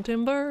yelling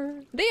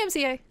timber.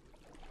 DMCA.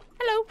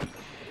 Hello.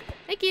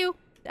 Thank you.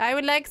 I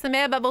would like some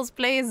air bubbles,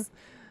 please.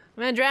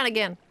 I'm gonna drown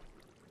again.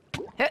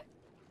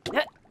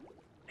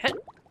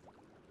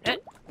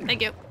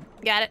 Thank you.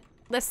 Got it.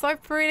 They're so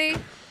pretty,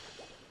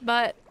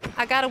 but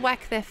I gotta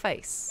whack their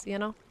face, you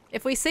know?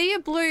 If we see a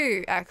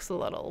blue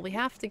axolotl, we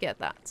have to get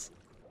that.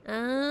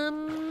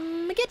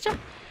 I get ya.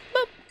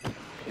 Boop.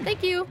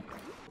 Thank you.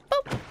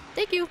 Boop.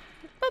 Thank you.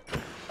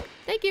 Boop.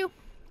 Thank you.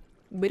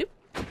 Boop.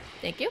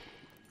 Thank you.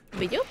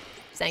 Boop.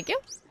 Thank you.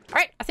 All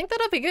right, I think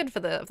that'll be good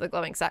for the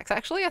glowing sacks.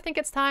 Actually, I think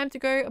it's time to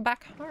go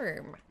back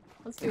home.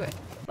 Let's do it.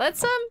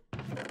 Let's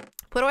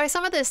put away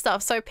some of this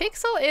stuff. So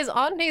Pixel is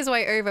on his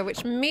way over,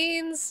 which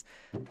means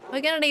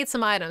we're gonna need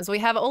some items. We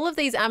have all of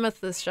these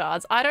amethyst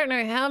shards. I don't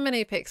know how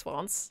many Pix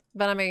wants,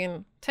 but I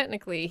mean,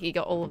 technically he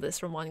got all of this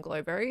from one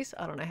glowberries.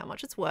 I don't know how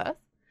much it's worth,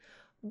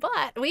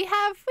 but we're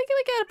gonna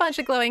get a bunch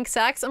of glowing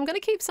sacks. I'm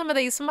gonna keep some of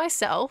these for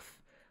myself.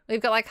 We've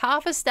got like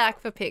half a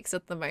stack for Pix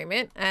at the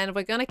moment, and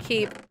we're gonna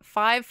keep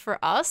 5 for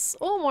us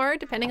or more,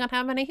 depending on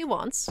how many he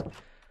wants.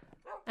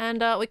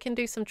 And we can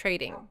do some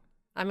trading.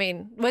 I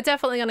mean, we're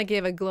definitely gonna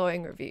give a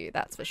glowing review,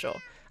 that's for sure.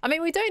 I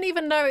mean, we don't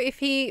even know if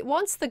he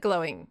wants the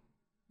glow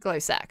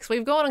sacks.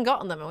 We've gone and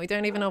gotten them, and we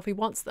don't even know if he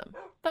wants them.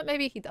 But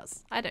maybe he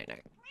does. I don't know.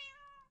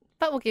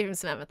 But we'll give him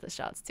some amethyst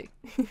shards too.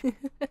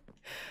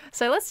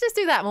 So let's just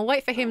do that, and we'll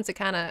wait for him to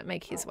kind of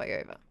make his way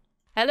over.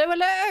 Hello,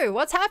 hello.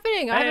 What's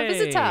happening? I have a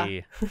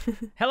visitor.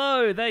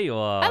 Hello, there you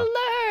are.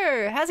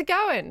 Hello. How's it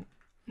going?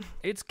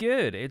 It's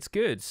good. It's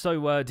good.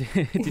 So, did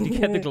you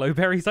get the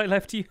glowberries I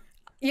left you?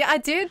 Yeah, I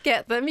did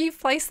get them. You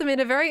placed them in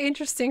a very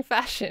interesting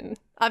fashion.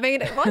 I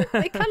mean, it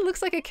kind of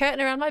looks like a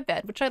curtain around my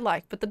bed, which I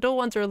like, but the door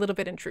ones are a little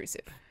bit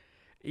intrusive.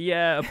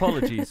 Yeah,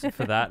 apologies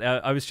for that.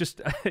 I was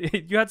just,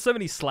 you had so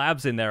many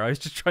slabs in there. I was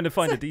just trying to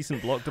find a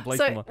decent block to place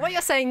them on. So what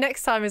you're saying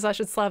next time is I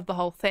should slab the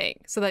whole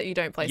thing so that you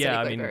don't place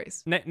any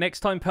glowberries.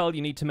 Next time, Pearl,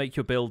 you need to make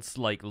your builds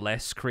like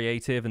less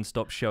creative and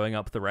stop showing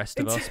up the rest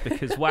of us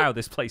because wow,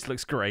 this place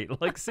looks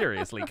great. Like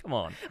seriously, come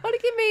on. What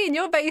do you mean?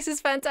 Your base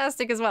is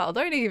fantastic as well.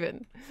 Don't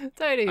even.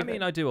 I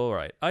mean, I do all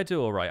right.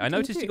 I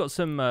noticed you got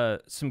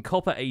some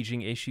copper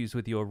aging issues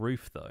with your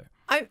roof though.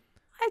 I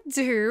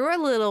do a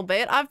little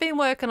bit. I've been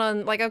working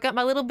on, like, I've got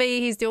my little bee.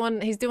 He's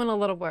doing a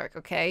lot of work.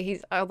 Okay,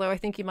 although I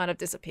think he might have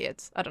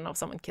disappeared. I don't know if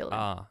someone killed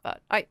him,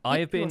 but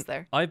he was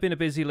there. I've been a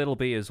busy little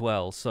bee as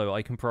well, so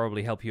I can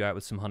probably help you out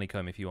with some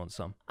honeycomb if you want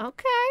some.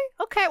 Okay.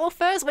 Well,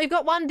 first we've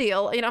got one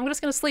deal. You know, I'm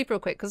just gonna sleep real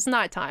quick because it's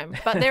nighttime.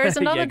 But there is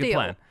another deal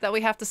plan. that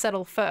we have to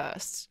settle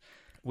first.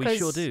 We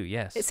sure do.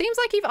 Yes. It seems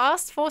like you've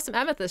asked for some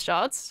amethyst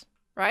shards,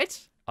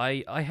 right?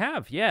 I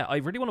have, yeah. I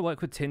really want to work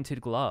with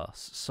tinted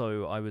glass,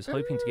 so I was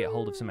hoping to get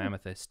hold of some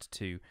amethyst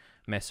to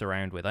mess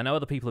around with. I know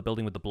other people are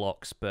building with the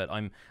blocks, but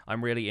I'm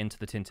really into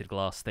the tinted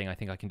glass thing. I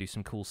think I can do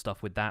some cool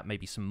stuff with that,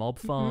 maybe some mob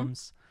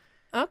farms.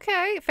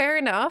 Okay, fair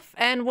enough.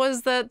 And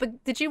was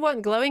did you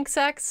want glowing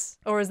sacks,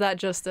 or is that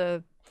just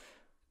a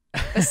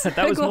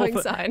that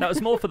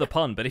was more for the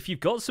pun, but if you've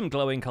got some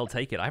glow ink, I'll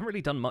take it. I haven't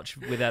really done much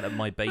with that at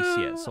my base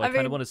yet, so I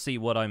kind of want to see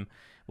what I'm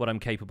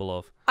capable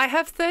of. I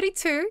have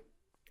 32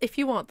 if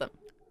you want them.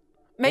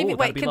 Maybe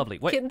that'd be lovely.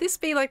 Can this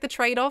be like the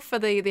trade-off for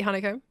the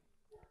honeycomb?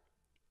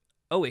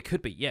 Oh, it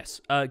could be, yes.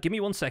 Give me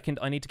 1 second.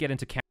 I need to get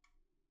into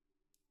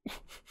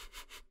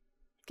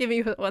Give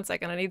me 1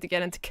 second. I need to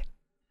get into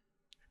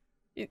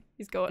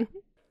He's gone.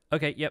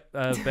 Okay, yep.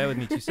 Bear with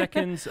me 2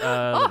 seconds.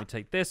 Let me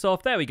take this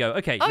off. There we go.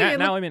 Okay,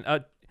 now I'm in.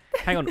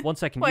 Hang on 1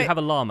 second. You have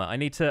a llama. I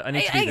need to do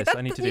this.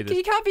 I need to do this.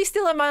 You can't be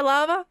stealing my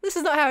llama. This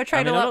is not how a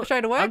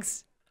trader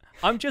works.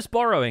 I'm just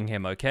borrowing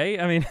him, okay?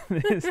 I mean,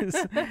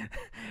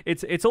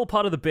 it's all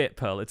part of the bit,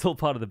 Pearl. It's all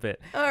part of the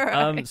bit. All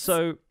right.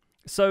 So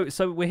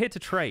we're here to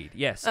trade,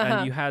 yes.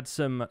 And you had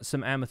some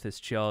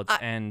amethyst shards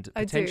and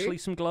potentially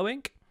some glow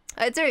ink.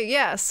 I do,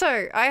 yeah.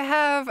 So I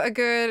have a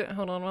good,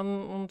 hold on,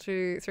 1,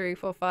 2, 3,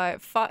 4,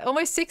 5,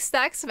 almost 6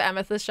 stacks of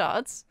amethyst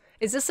shards.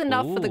 Is this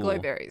enough for the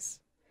glowberries?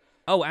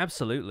 Oh,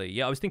 absolutely.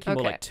 Yeah, I was thinking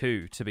more like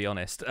 2, to be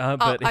honest.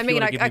 But I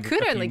mean, I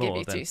could only give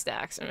you 2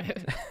 stacks.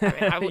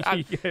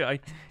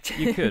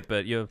 You could,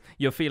 but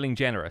you're feeling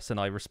generous, and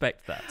I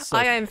respect that. So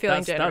I am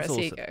feeling generous.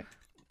 Here you go.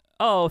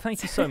 Oh,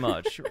 thank you so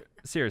much.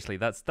 Seriously,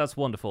 that's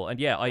wonderful. And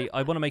yeah,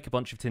 I want to make a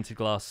bunch of tinted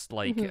glass.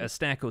 Like a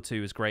stack or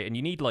 2 is great, and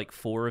you need like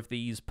 4 of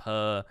these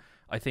per.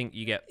 I think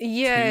you get 2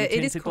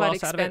 tinted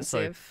glass out of it.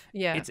 So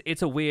yeah,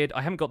 it's a weird.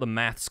 I haven't got the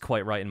maths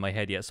quite right in my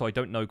head yet, so I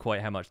don't know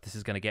quite how much this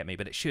is going to get me.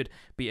 But it should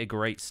be a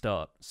great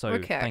start. So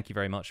thank you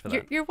very much for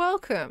that. You're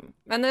welcome.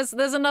 And there's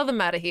another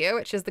matter here,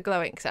 which is the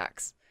glowing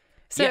sacks.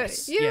 So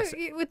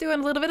you were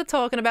doing a little bit of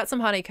talking about some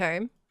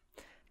honeycomb,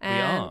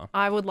 and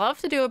I would love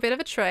to do a bit of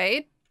a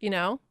trade. You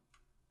know.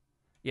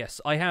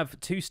 Yes, I have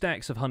 2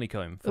 stacks of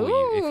honeycomb for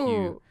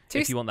you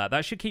if you want that.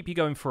 That should keep you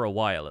going for a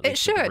while at least. It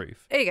should. With the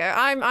roof. There you go.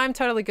 I'm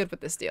totally good with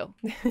this deal.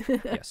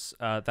 Yes,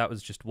 that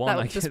was just one.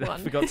 I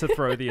forgot to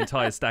throw the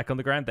entire stack on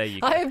the ground. There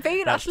you go. I have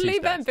been utterly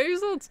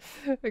bamboozled.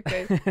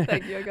 Okay,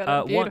 thank you. I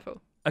got it.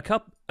 Beautiful. A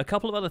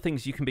couple of other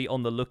things you can be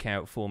on the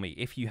lookout for me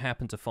if you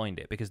happen to find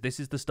it, because this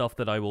is the stuff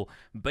that I will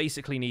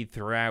basically need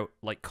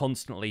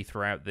constantly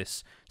throughout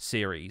this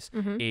series,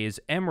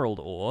 is emerald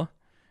ore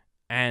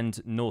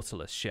and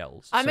nautilus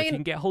shells. So if you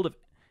can get hold of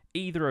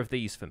either of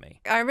these for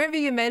me. I remember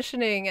you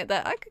mentioning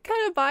that I could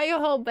kind of buy your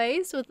whole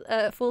base with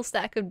a full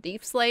stack of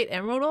deep slate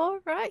emerald ore,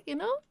 right? You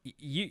know?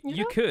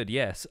 You could,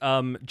 yes.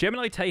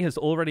 Gemini Tay has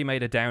already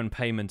made a down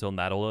payment on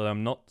that, although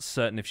I'm not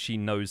certain if she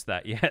knows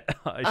that yet.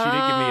 She did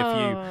give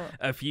me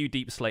a few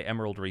deep slate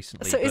emerald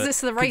recently. So is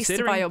this the race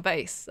to buy your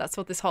base? That's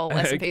what this whole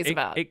SMP is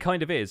about. It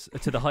kind of is,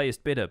 to the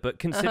highest bidder. But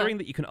considering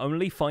that you can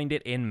only find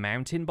it in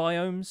mountain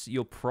biomes,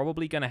 you're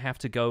probably going to have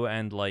to go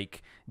and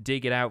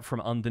dig it out from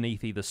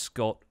underneath either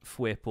Scott,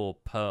 Fwip, or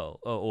Pearl,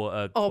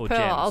 or Pearl. Gem,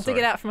 I'll dig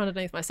it out from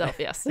underneath myself.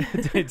 Yes,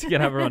 to get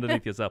out from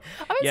underneath yourself.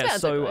 Yeah.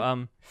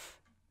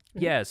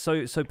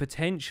 So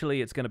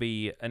potentially it's going to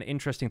be an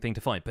interesting thing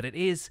to find, but it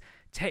is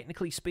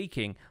technically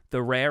speaking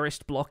the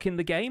rarest block in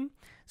the game.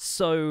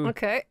 So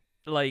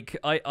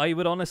I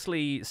would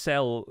honestly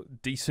sell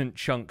decent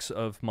chunks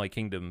of my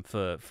kingdom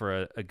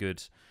for a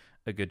good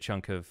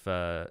chunk of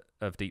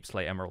deep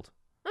slate emerald.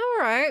 All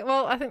right.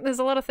 Well, I think there's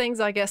a lot of things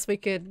I guess we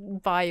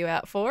could buy you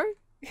out for.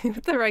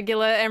 The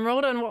regular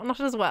emerald and whatnot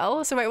as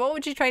well. So wait, what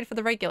would you trade for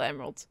the regular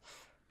emeralds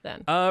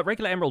then?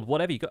 Regular emerald,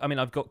 whatever you got. I mean,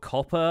 I've got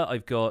copper.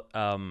 I've got,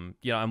 I'm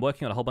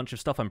working on a whole bunch of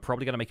stuff. I'm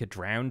probably going to make a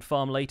drowned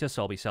farm later,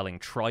 so I'll be selling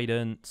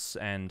tridents,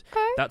 and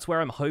that's where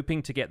I'm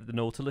hoping to get the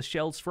nautilus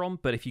shells from.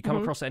 But if you come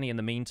across any in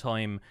the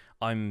meantime,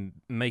 I'm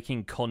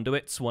making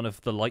conduits one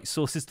of the light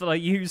sources that I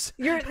use.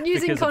 You're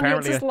using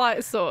conduits as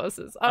light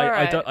sources. All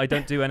right. I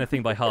don't do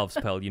anything by halves,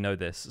 Pearl. You know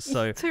this.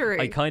 So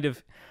I kind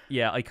of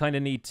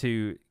need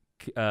to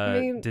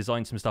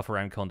design some stuff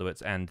around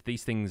conduits, and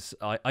these things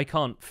I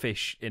can't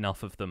fish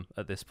enough of them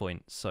at this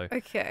point. So I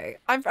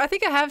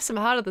think I have some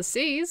Heart of the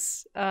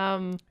Seas.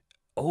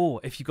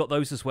 If you got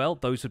those as well,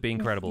 those would be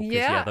incredible.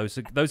 Those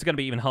are going to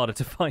be even harder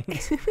to find.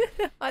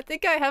 I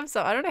think I have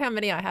some. I don't know how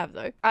many I have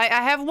though. I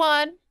have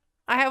one.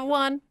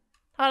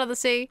 Heart of the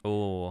Sea.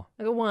 Oh,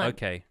 I got one.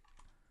 Okay.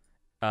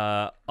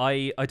 I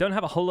don't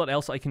have a whole lot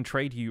else I can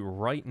trade you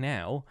right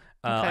now.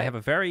 I have a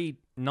very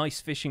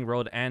nice fishing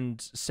rod and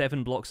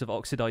 7 blocks of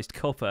oxidized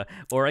copper,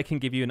 or I can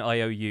give you an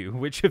IOU.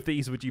 Which of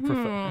these would you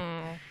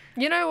prefer?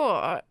 You know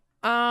what?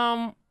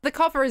 The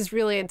copper is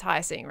really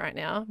enticing right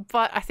now,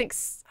 but I think,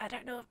 I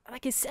don't know,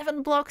 like is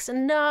 7 blocks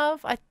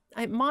enough?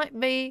 It might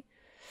be.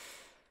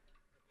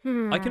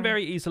 I can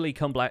very easily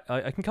come back.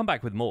 I can come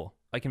back with more.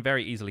 I can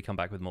very easily come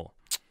back with more.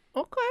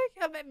 Okay,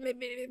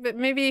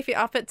 maybe if you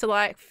up it to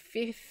like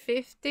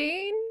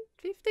 15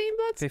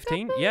 blocks.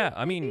 15? Yeah,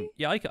 I mean,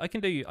 yeah, I can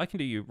do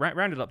you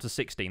round it up to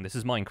 16. This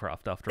is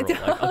Minecraft after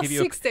all. I'll give you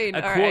 16.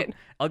 All right.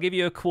 I'll give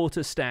you a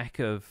quarter stack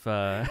of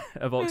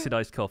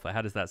oxidized copper.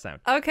 How does that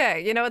sound?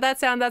 Okay, you know what that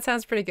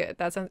sounds pretty good.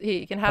 That sounds here,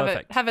 you can have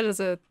Perfect. it as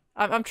a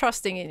I'm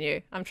trusting in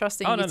you. I'm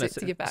trusting you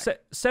to give back.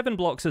 7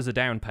 blocks as a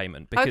down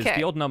payment because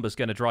the odd number's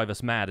going to drive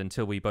us mad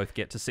until we both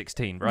get to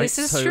 16, right? This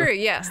is true.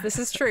 Yes, this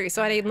is true.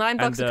 So I need 9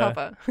 blocks of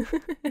copper.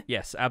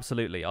 Yes,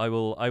 absolutely. I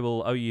will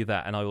owe you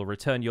that, and I will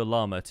return your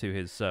llama to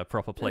his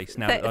proper place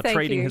now that our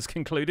trading has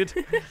concluded.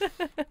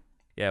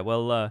 Yeah,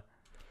 well,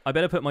 I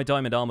better put my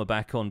diamond armor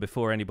back on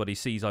before anybody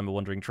sees I'm a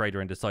wandering trader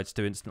and decides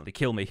to instantly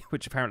kill me,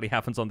 which apparently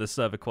happens on this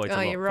server quite a lot.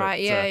 Oh, you're right.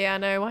 But, yeah,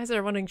 no. Why is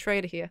there a wandering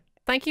trader here?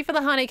 Thank you for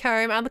the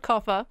honeycomb and the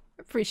copper.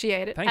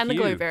 Appreciate it. Thank and the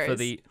you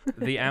glowberries.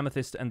 for the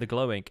amethyst and the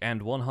glow ink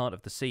and 1 heart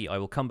of the sea. I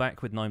will come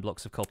back with 9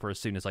 blocks of copper as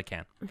soon as I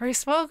can.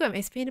 Most welcome.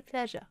 It's been a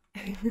pleasure.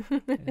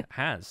 It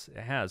has.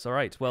 All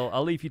right. Well,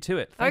 I'll leave you to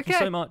it. Thank you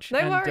so much.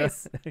 No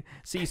worries.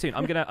 See you soon.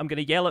 I'm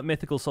gonna yell at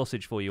Mythical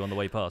Sausage for you on the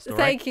way past. All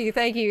Thank you.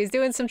 He's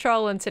doing some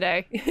trolling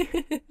today.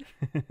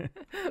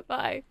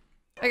 Bye.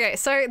 Okay,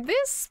 so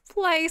this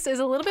place is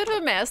a little bit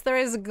of a mess. There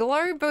is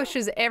glow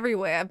bushes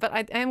everywhere, but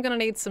I am going to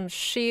need some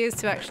shears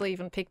to actually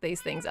even pick these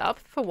things up,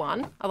 for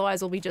one.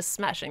 Otherwise, we'll be just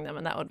smashing them,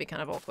 and that would be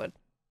kind of awkward.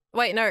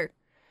 Wait, no.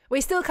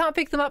 We still can't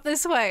pick them up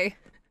this way.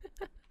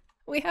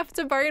 We have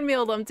to bone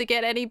meal them to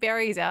get any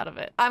berries out of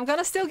it. I'm going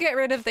to still get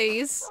rid of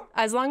these.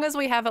 As long as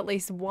we have at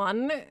least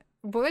 1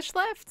 bush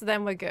left,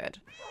 then we're good.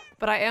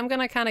 But I am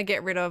going to kind of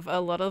get rid of a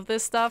lot of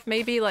this stuff.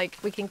 Maybe, like,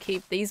 we can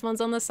keep these ones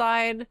on the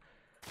side.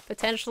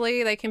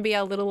 Potentially, they can be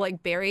our little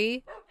like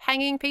berry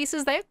hanging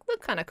pieces. They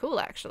look kind of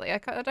cool, actually. I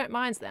don't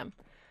mind them.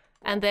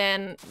 And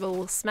then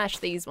we'll smash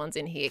these ones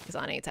in here because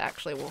I need to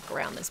actually walk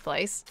around this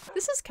place.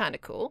 This is kind of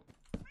cool.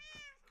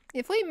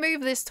 If we move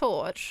this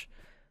torch,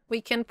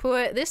 we can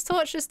put this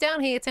torch just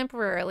down here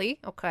temporarily.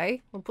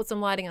 Okay, we'll put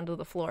some lighting under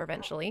the floor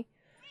eventually.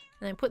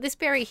 And then put this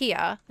berry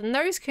here. Then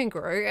those can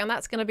grow, and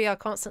that's going to be our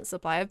constant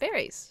supply of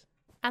berries.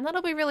 And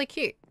that'll be really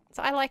cute.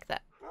 So I like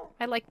that.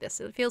 I like this.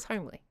 It feels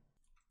homely.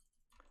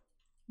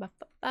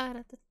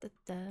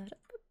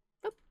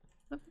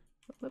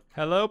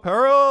 Hello,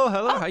 Pearl.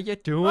 Hello, how you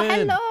doing? Oh,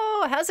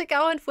 hello. How's it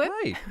going, Whip?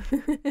 Hi.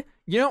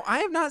 You know, I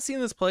have not seen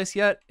this place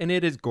yet, and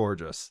it is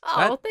gorgeous.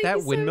 Oh, thank you that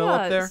so windmill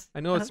much. up there.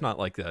 I know it's not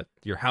like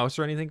your house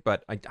or anything,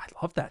 but I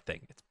love that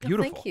thing. It's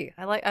beautiful. Oh, thank you.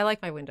 I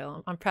like my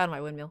windmill. I'm proud of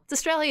my windmill. It's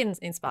Australian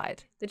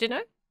inspired. Did you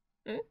know?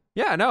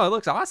 Yeah, no, it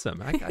looks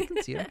awesome. I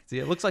can see it.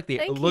 It looks like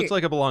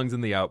it belongs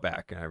in the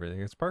outback and everything.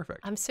 It's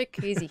perfect. I'm so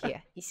cozy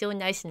here. It's so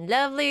nice and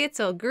lovely. It's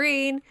all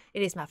green.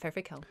 It is my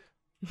perfect home.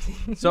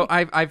 So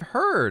I've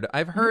heard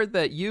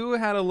that you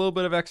had a little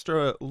bit of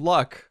extra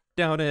luck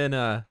down in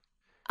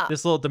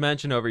this little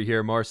dimension over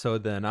here, more so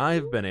than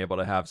I've been able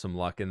to have some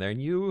luck in there.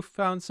 And you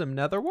found some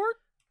nether wart?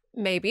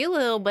 Maybe a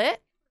little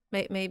bit.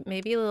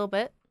 Maybe a little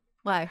bit.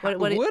 Why?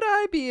 Would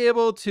I be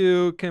able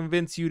to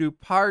convince you to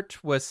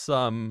part with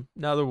some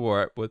nether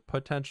wart with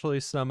potentially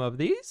some of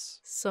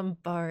these? Some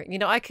bone. You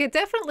know, I could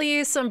definitely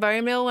use some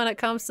bone meal when it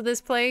comes to this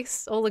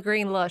place. All the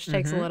green lush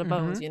takes a lot of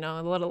bones, you know,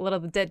 a lot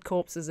of the dead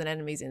corpses and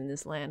enemies in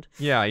this land.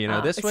 Yeah, you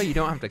know, this way you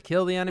don't have to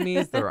kill the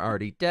enemies. They're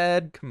already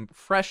dead.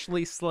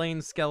 Freshly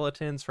slain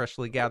skeletons,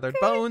 freshly gathered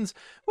bones.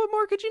 What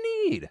more could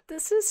you need?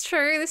 This is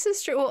true.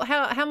 Well,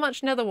 how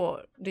much nether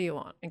wart do you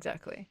want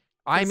exactly?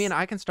 I mean,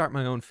 I can start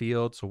my own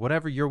field, so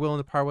whatever you're willing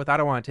to part with. I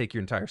don't want to take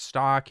your entire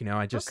stock. You know,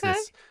 I just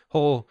this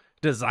whole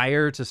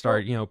desire to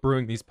start, you know,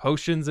 brewing these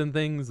potions and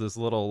things. This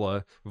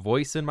little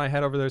voice in my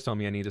head over there telling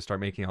me I need to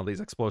start making all these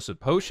explosive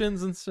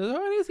potions and so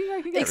anything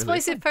I can get.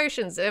 Explosive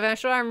potions. I'm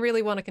sure I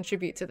really want to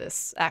contribute to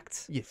this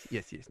act. Yes,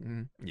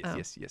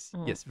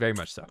 very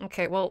much so.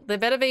 Okay, well, there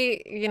better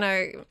be, you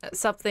know,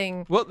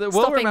 something. We'll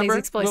remember. These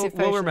explosive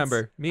we'll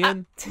remember. Me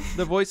and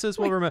the voices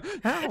will remember.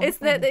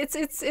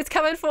 It's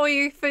coming for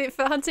you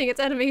for hunting its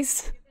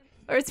enemies.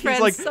 Or its friends.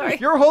 Like, sorry.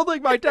 You're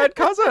holding my dead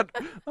cousin.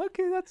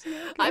 Okay, that's okay.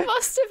 I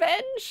must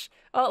avenge.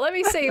 Oh, let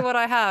me see what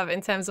I have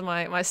in terms of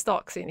my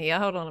stocks in here.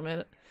 Hold on a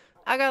minute.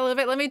 I got a little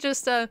bit. Let me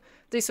just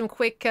do some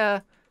quick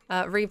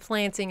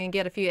replanting and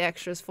get a few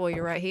extras for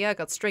you right here. I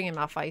got string in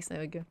my face. There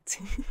we go.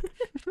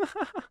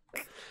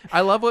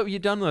 I love what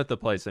you've done with the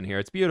place in here.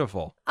 It's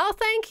beautiful. Oh,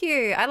 thank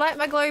you. I like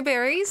my glow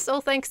berries.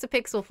 All thanks to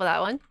Pixel for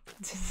that one.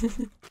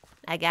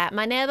 I got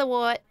my nether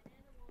wart.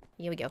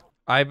 Here we go.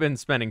 I've been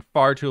spending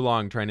far too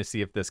long trying to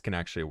see if this can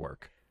actually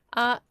work.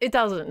 It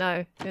doesn't.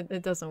 No,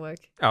 it doesn't work.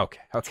 Okay.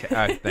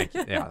 Thank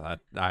you. Yeah,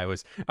 I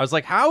was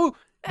like, how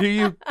do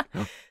you?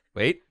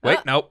 Wait,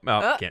 nope,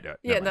 can't do it.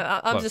 Yeah,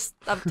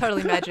 I'm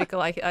totally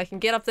magical. I can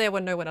get up there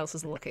when no one else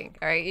is looking.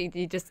 All right,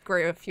 you just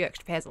grow a few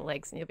extra pairs of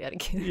legs and you'll be able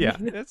to get. Yeah,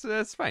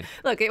 that's fine.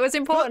 Look, it was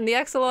important. The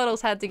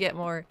axolotls had to get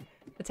more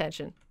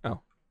attention.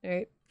 Oh.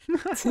 Right.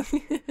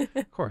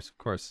 Of course.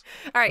 All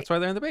right. That's why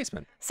they're in the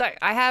basement. So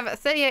I have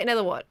 38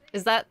 nether wart.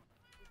 Is that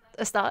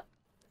a start?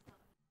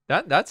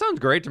 That sounds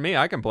great to me.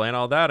 I can plan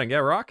all that and get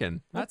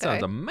rocking. That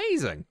sounds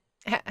amazing.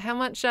 How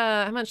much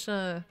bones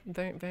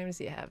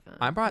do you have?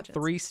 I brought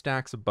 3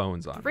 stacks of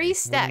bones on. 3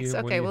 stacks.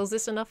 Okay, well, is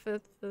this enough for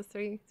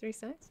 3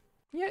 stacks?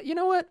 Yeah, you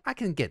know what? I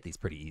can get these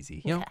pretty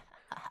easy. You know,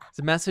 it's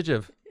a message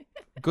of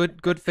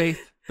good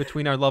faith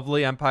between our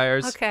lovely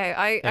empires. Okay,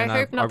 I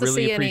hope not to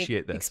see any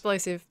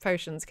explosive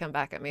potions come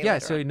back at me. Yeah,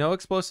 later so on. No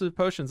explosive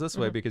potions this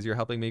way because you're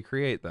helping me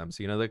create them.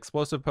 So, the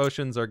explosive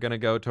potions are going to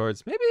go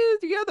towards maybe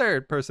the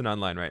other person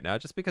online right now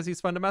just because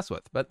he's fun to mess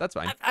with, but that's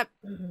fine. I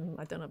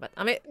don't know about,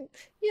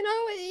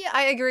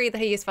 I agree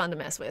that he is fun to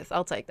mess with.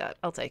 I'll take that.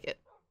 I'll take it.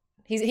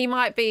 He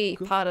might be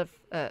part of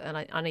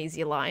an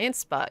uneasy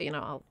alliance, but,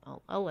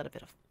 I'll let a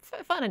bit of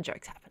fun and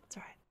jokes happen. It's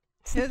all right.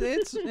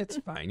 It's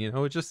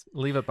fine, just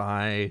leave it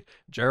by.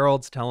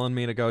 Gerald's telling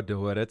me to go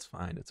do it. It's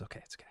fine. It's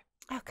okay.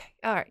 Okay.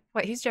 All right.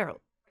 Wait, who's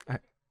Gerald?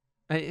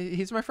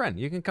 He's my friend.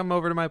 You can come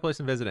over to my place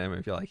and visit him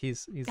if you like.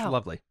 He's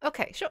lovely.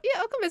 Okay, sure. Yeah,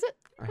 I'll come visit.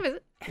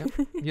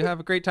 Yep. You have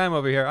a great time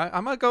over here.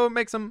 I'm gonna go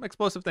make some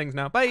explosive things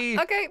now. Bye.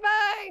 Okay,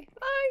 bye.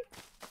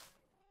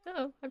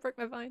 Oh, I broke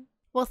my vine.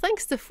 Well,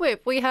 thanks to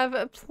Whip, we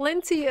have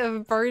plenty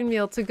of bone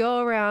meal to go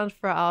around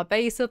for our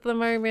base at the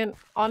moment.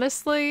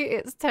 Honestly,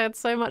 it's turned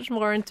so much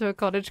more into a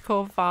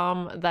cottagecore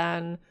farm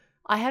than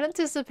I had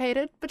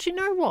anticipated. But you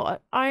know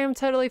what? I am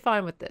totally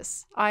fine with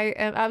this. I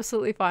am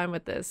absolutely fine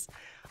with this.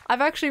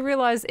 I've actually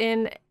realized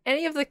in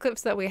any of the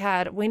clips that we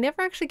had, we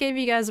never actually gave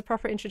you guys a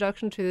proper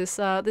introduction to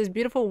this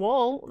beautiful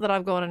wall that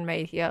I've gone and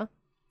made here.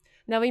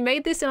 Now, we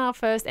made this in our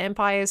first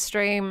Empires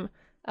stream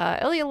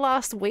earlier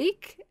last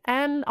week,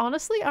 and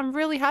honestly, I'm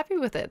really happy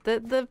with it.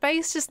 The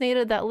base just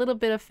needed that little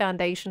bit of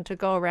foundation to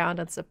go around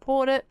and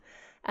support it.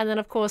 And then,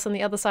 of course, on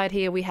the other side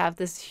here, we have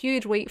this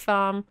huge wheat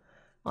farm.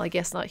 Well, I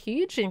guess not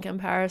huge in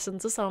comparison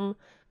to some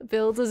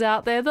builders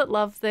out there that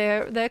love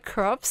their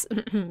crops,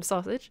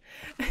 sausage.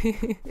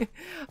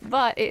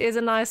 But it is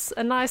a nice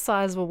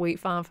sizable wheat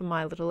farm for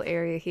my little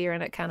area here,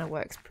 and it kind of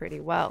works pretty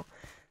well.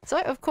 So,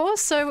 of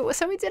course, so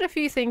we did a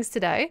few things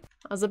today.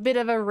 As a bit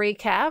of a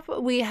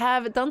recap, we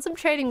have done some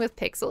trading with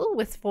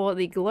Pixel for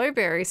the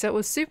glowberry, so it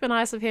was super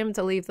nice of him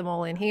to leave them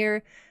all in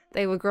here.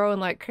 They were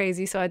growing like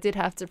crazy, so I did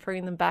have to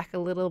prune them back a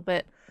little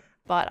bit.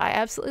 But I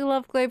absolutely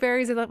love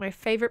glowberries. They're like my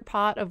favorite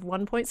part of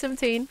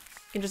 1.17. You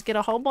can just get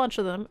a whole bunch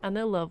of them, and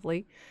they're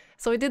lovely.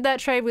 So we did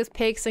that trade with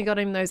Pix and got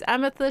him those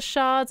amethyst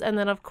shards, and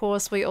then, of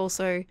course, we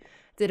also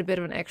did a bit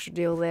of an extra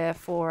deal there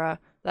for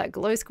that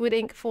glow squid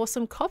ink for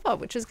some copper,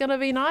 which is going to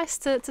be nice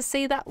to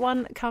see that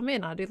one come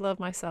in. I do love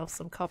myself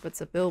some copper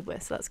to build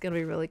with, so that's going to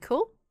be really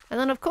cool. And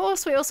then, of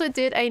course, we also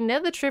did a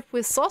nether trip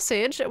with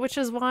sausage, which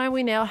is why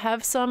we now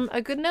have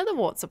a good nether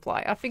wart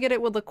supply. I figured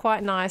it would look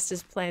quite nice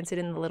just planted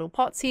in the little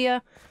pots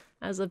here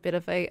as a bit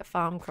of a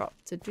farm crop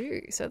to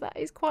do. So that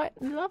is quite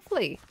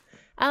lovely.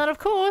 And then, of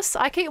course,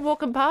 I keep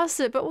walking past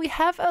it, but we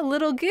have a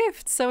little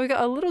gift. So we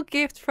got a little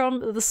gift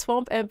from the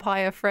Swamp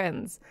Empire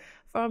friends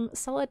from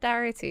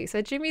Solidarity.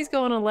 So Jimmy's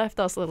gone and left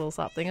us a little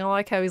something. I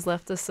like how he's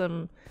left us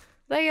some,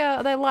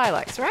 they're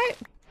lilacs, right?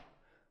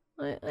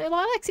 They're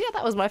lilacs? Yeah,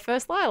 that was my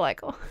first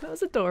lilac. Oh, that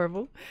was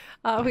adorable.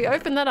 We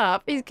opened that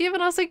up. He's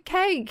given us a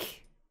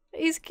cake.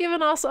 He's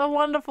given us a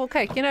wonderful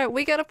cake. You know,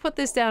 we got to put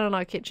this down in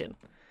our kitchen.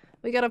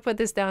 We got to put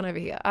this down over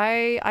here.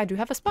 I do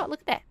have a spot.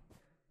 Look at that.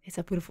 It's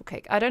a beautiful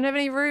cake. I don't have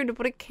any room to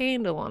put a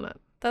candle on it.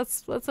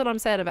 That's what I'm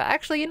sad about.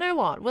 Actually, you know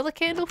what? Will a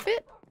candle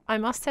fit? I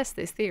must test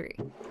this theory.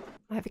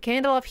 I have a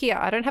candle up here.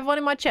 I don't have one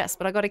in my chest,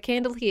 but I got a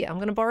candle here. I'm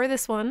going to borrow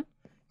this one.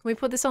 Can we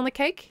put this on the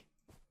cake?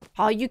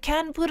 Oh, you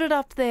can put it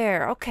up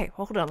there. Okay,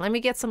 hold on. Let me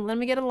get a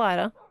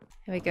lighter.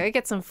 Here we go.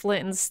 Get some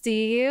flint and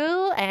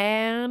steel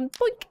and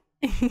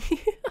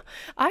boink.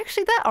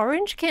 Actually, that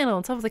orange candle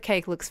on top of the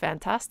cake looks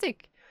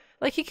fantastic.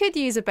 Like, you could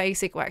use a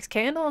basic wax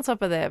candle on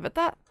top of there, but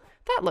that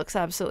looks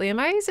absolutely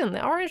amazing.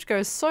 The orange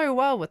goes so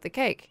well with the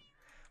cake.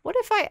 What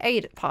if I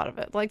ate part of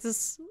it? Like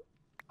this...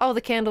 Oh,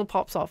 the candle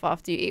pops off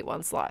after you eat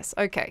one slice.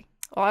 Okay.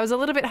 Well, I was a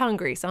little bit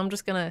hungry, so I'm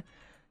just going to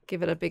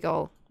give it a big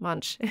ol'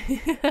 munch.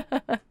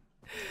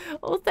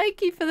 Well,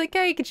 thank you for the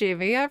cake,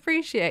 Jimmy. I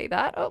appreciate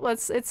that. Oh,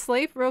 let's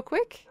sleep real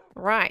quick.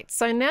 Right,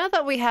 so now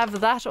that we have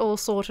that all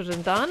sorted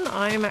and done,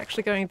 I'm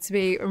actually going to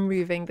be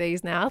removing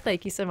these now.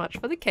 Thank you so much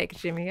for the cake,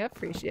 Jimmy. I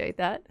appreciate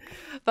that.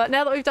 But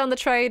now that we've done the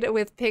trade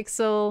with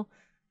Pixel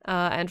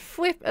and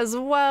Flip as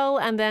well,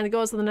 and then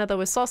goes to the nether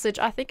with sausage,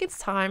 I think it's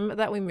time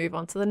that we move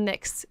on to the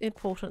next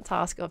important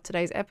task of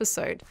today's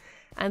episode.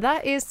 And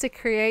that is to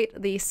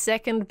create the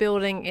second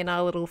building in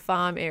our little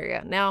farm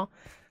area. Now,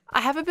 I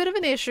have a bit of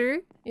an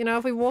issue. You know,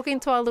 if we walk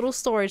into our little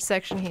storage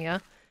section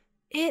here,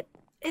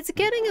 it's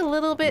getting a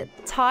little bit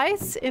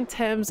tight in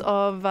terms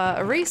of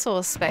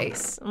resource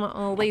space.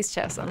 Well, these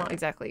chests are not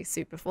exactly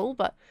super full,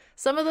 but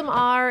some of them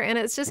are, and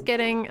it's just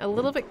getting a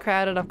little bit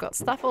crowded. I've got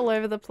stuff all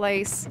over the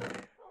place,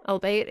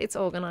 albeit it's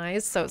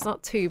organized, so it's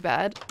not too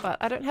bad, but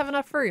I don't have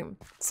enough room.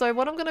 So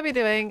what I'm going to be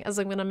doing is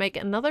I'm going to make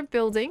another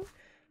building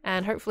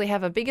and hopefully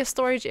have a bigger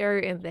storage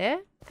area in there.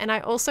 And I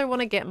also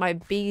want to get my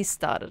bees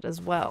started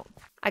as well.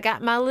 I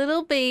got my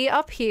little bee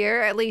up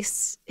here, at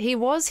least he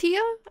was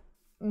here,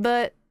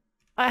 but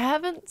I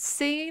haven't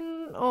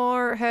seen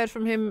or heard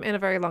from him in a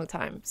very long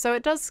time. So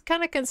it does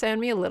kind of concern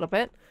me a little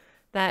bit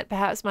that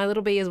perhaps my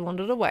little bee has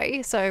wandered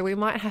away. So we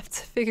might have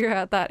to figure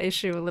out that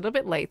issue a little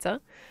bit later.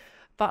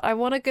 But I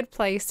want a good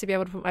place to be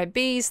able to put my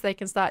bees so they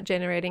can start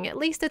generating at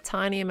least a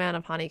tiny amount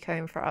of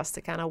honeycomb for us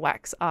to kind of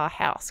wax our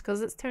house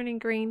because it's turning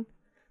green.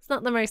 It's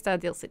not the most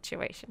ideal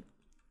situation.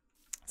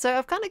 So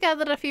I've kind of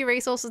gathered a few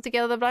resources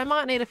together, but I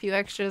might need a few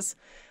extras.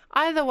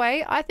 Either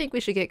way, I think we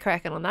should get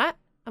cracking on that.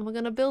 And we're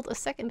going to build a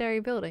secondary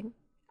building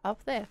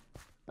up there.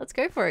 Let's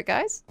go for it,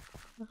 guys.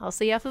 I'll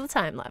see you after the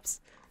time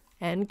lapse.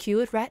 And cue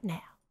it right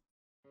now.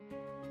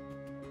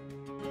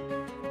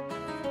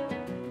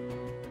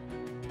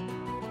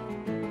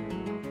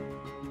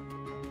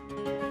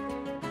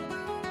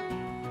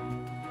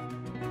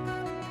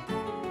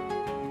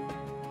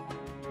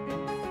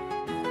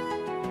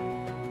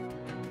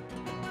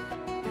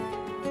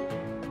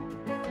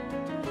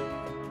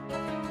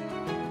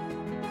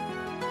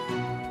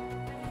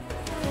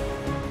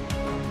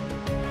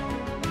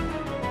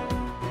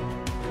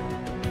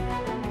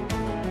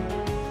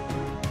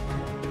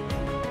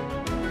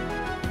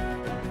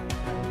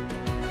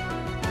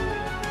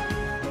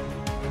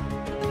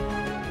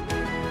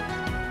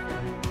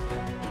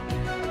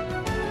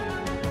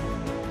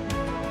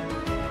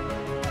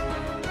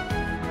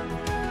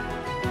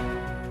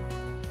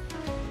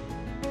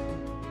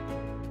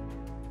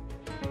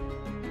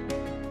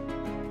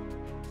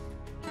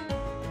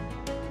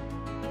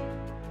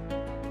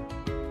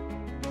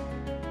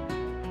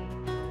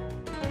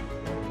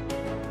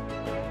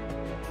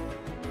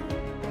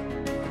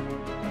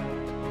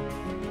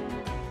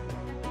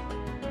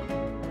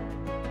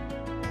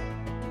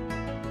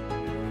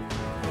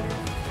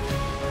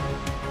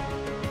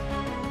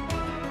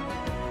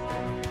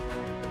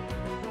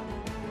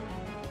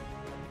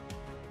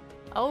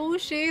 Oh,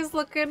 she's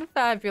looking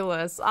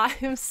fabulous. I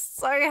am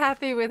so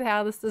happy with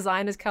how this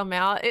design has come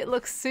out. It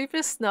looks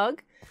super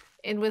snug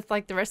and with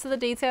like the rest of the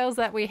details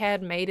that we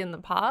had made in the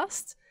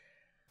past.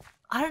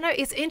 I don't know,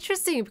 it's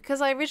interesting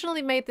because I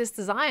originally made this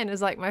design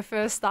as like my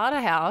first starter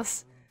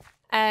house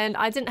and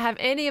I didn't have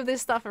any of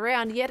this stuff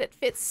around, yet it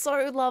fits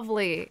so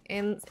lovely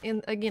in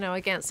you know,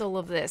 against all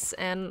of this,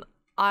 and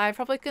I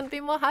probably couldn't be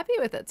more happy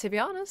with it, to be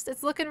honest.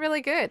 It's looking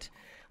really good.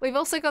 We've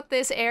also got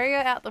this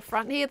area out the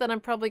front here that I'm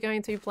probably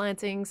going to be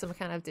planting some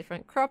kind of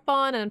different crop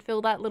on and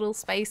fill that little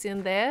space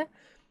in there.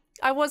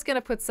 I was going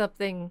to put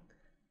something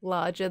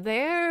larger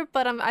there,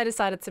 but I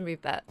decided to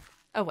move that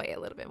away a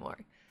little bit more.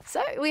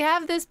 So we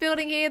have this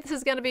building here. This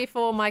is going to be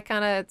for my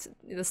kind of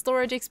the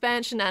storage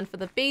expansion and for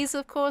the bees,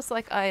 of course,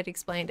 like I had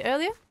explained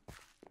earlier.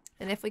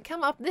 And if we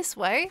come up this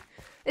way,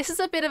 this is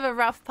a bit of a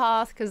rough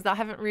path because I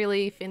haven't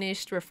really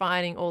finished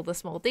refining all the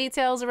small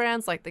details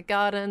around, like the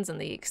gardens and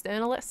the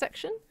external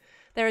section.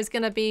 There is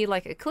going to be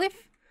like a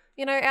cliff,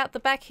 you know, out the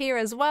back here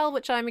as well,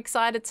 which I'm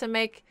excited to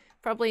make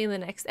probably in the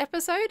next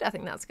episode. I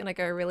think that's going to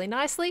go really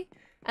nicely.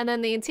 And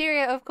then the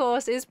interior, of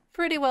course, is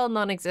pretty well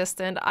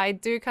non-existent. I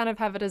do kind of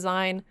have a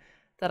design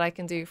that I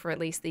can do for at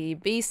least the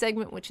B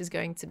segment, which is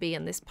going to be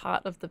in this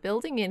part of the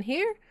building in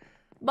here.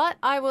 But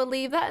I will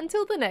leave that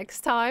until the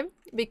next time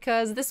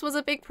because this was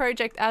a big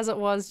project as it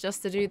was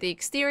just to do the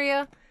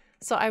exterior.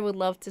 So I would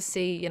love to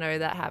see, you know,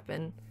 that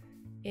happen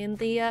in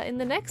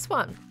the next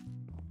one.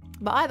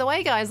 But either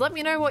way, guys, let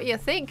me know what you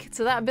think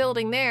to that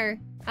building there.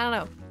 I don't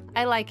know.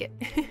 I like it.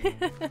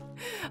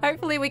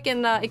 Hopefully we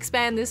can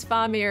expand this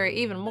farm area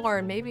even more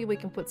and maybe we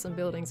can put some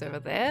buildings over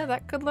there.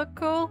 That could look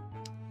cool.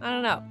 I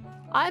don't know.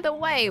 Either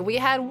way, we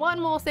had one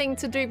more thing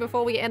to do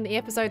before we end the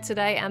episode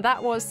today, and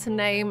that was to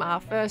name our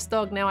first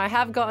dog. Now, I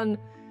have gotten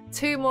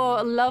 2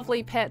 more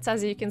lovely pets,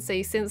 as you can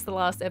see, since the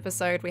last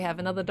episode. We have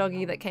another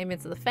doggy that came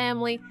into the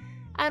family,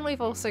 and we've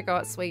also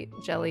got Sweet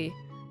Jelly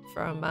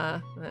from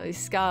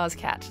Scar's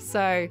cat.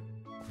 So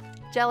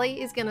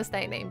Jelly is gonna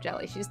stay named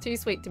Jelly. She's too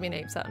sweet to be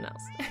named something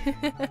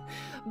else.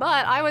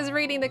 But I was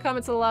reading the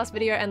comments of the last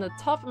video, and the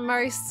top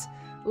most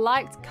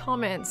liked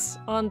comments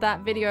on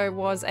that video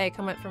was a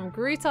comment from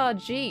Grutar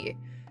G,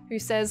 who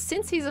says,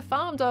 since he's a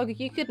farm dog,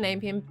 you could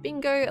name him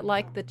Bingo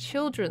like the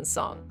children's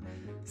song.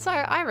 So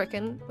I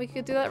reckon we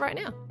could do that right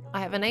now.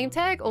 I have a name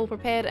tag all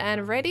prepared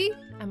and ready,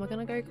 and we're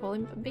gonna go call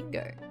him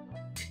Bingo.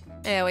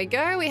 There we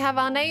go, we have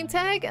our name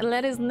tag, and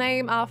let us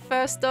name our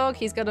first dog.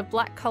 He's got a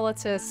black collar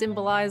to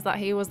symbolize that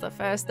he was the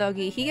first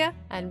doggy here.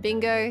 And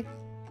Bingo,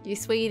 you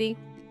sweetie,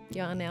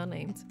 you are now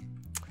named.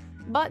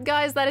 But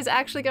guys, that is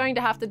actually going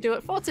to have to do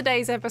it for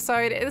today's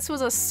episode. This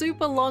was a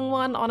super long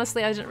one.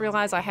 Honestly, I didn't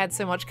realize I had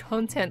so much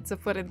content to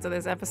put into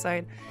this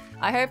episode.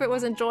 I hope it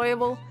was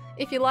enjoyable.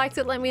 If you liked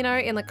it, let me know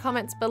in the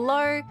comments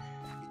below.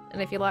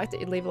 And if you liked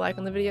it, you'd leave a like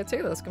on the video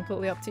too. That's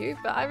completely up to you.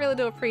 But I really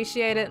do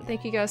appreciate it.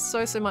 Thank you guys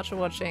so much for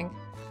watching.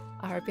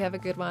 I hope you have a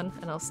good one,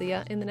 and I'll see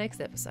you in the next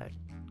episode.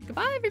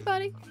 Goodbye,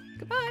 everybody.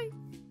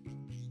 Goodbye.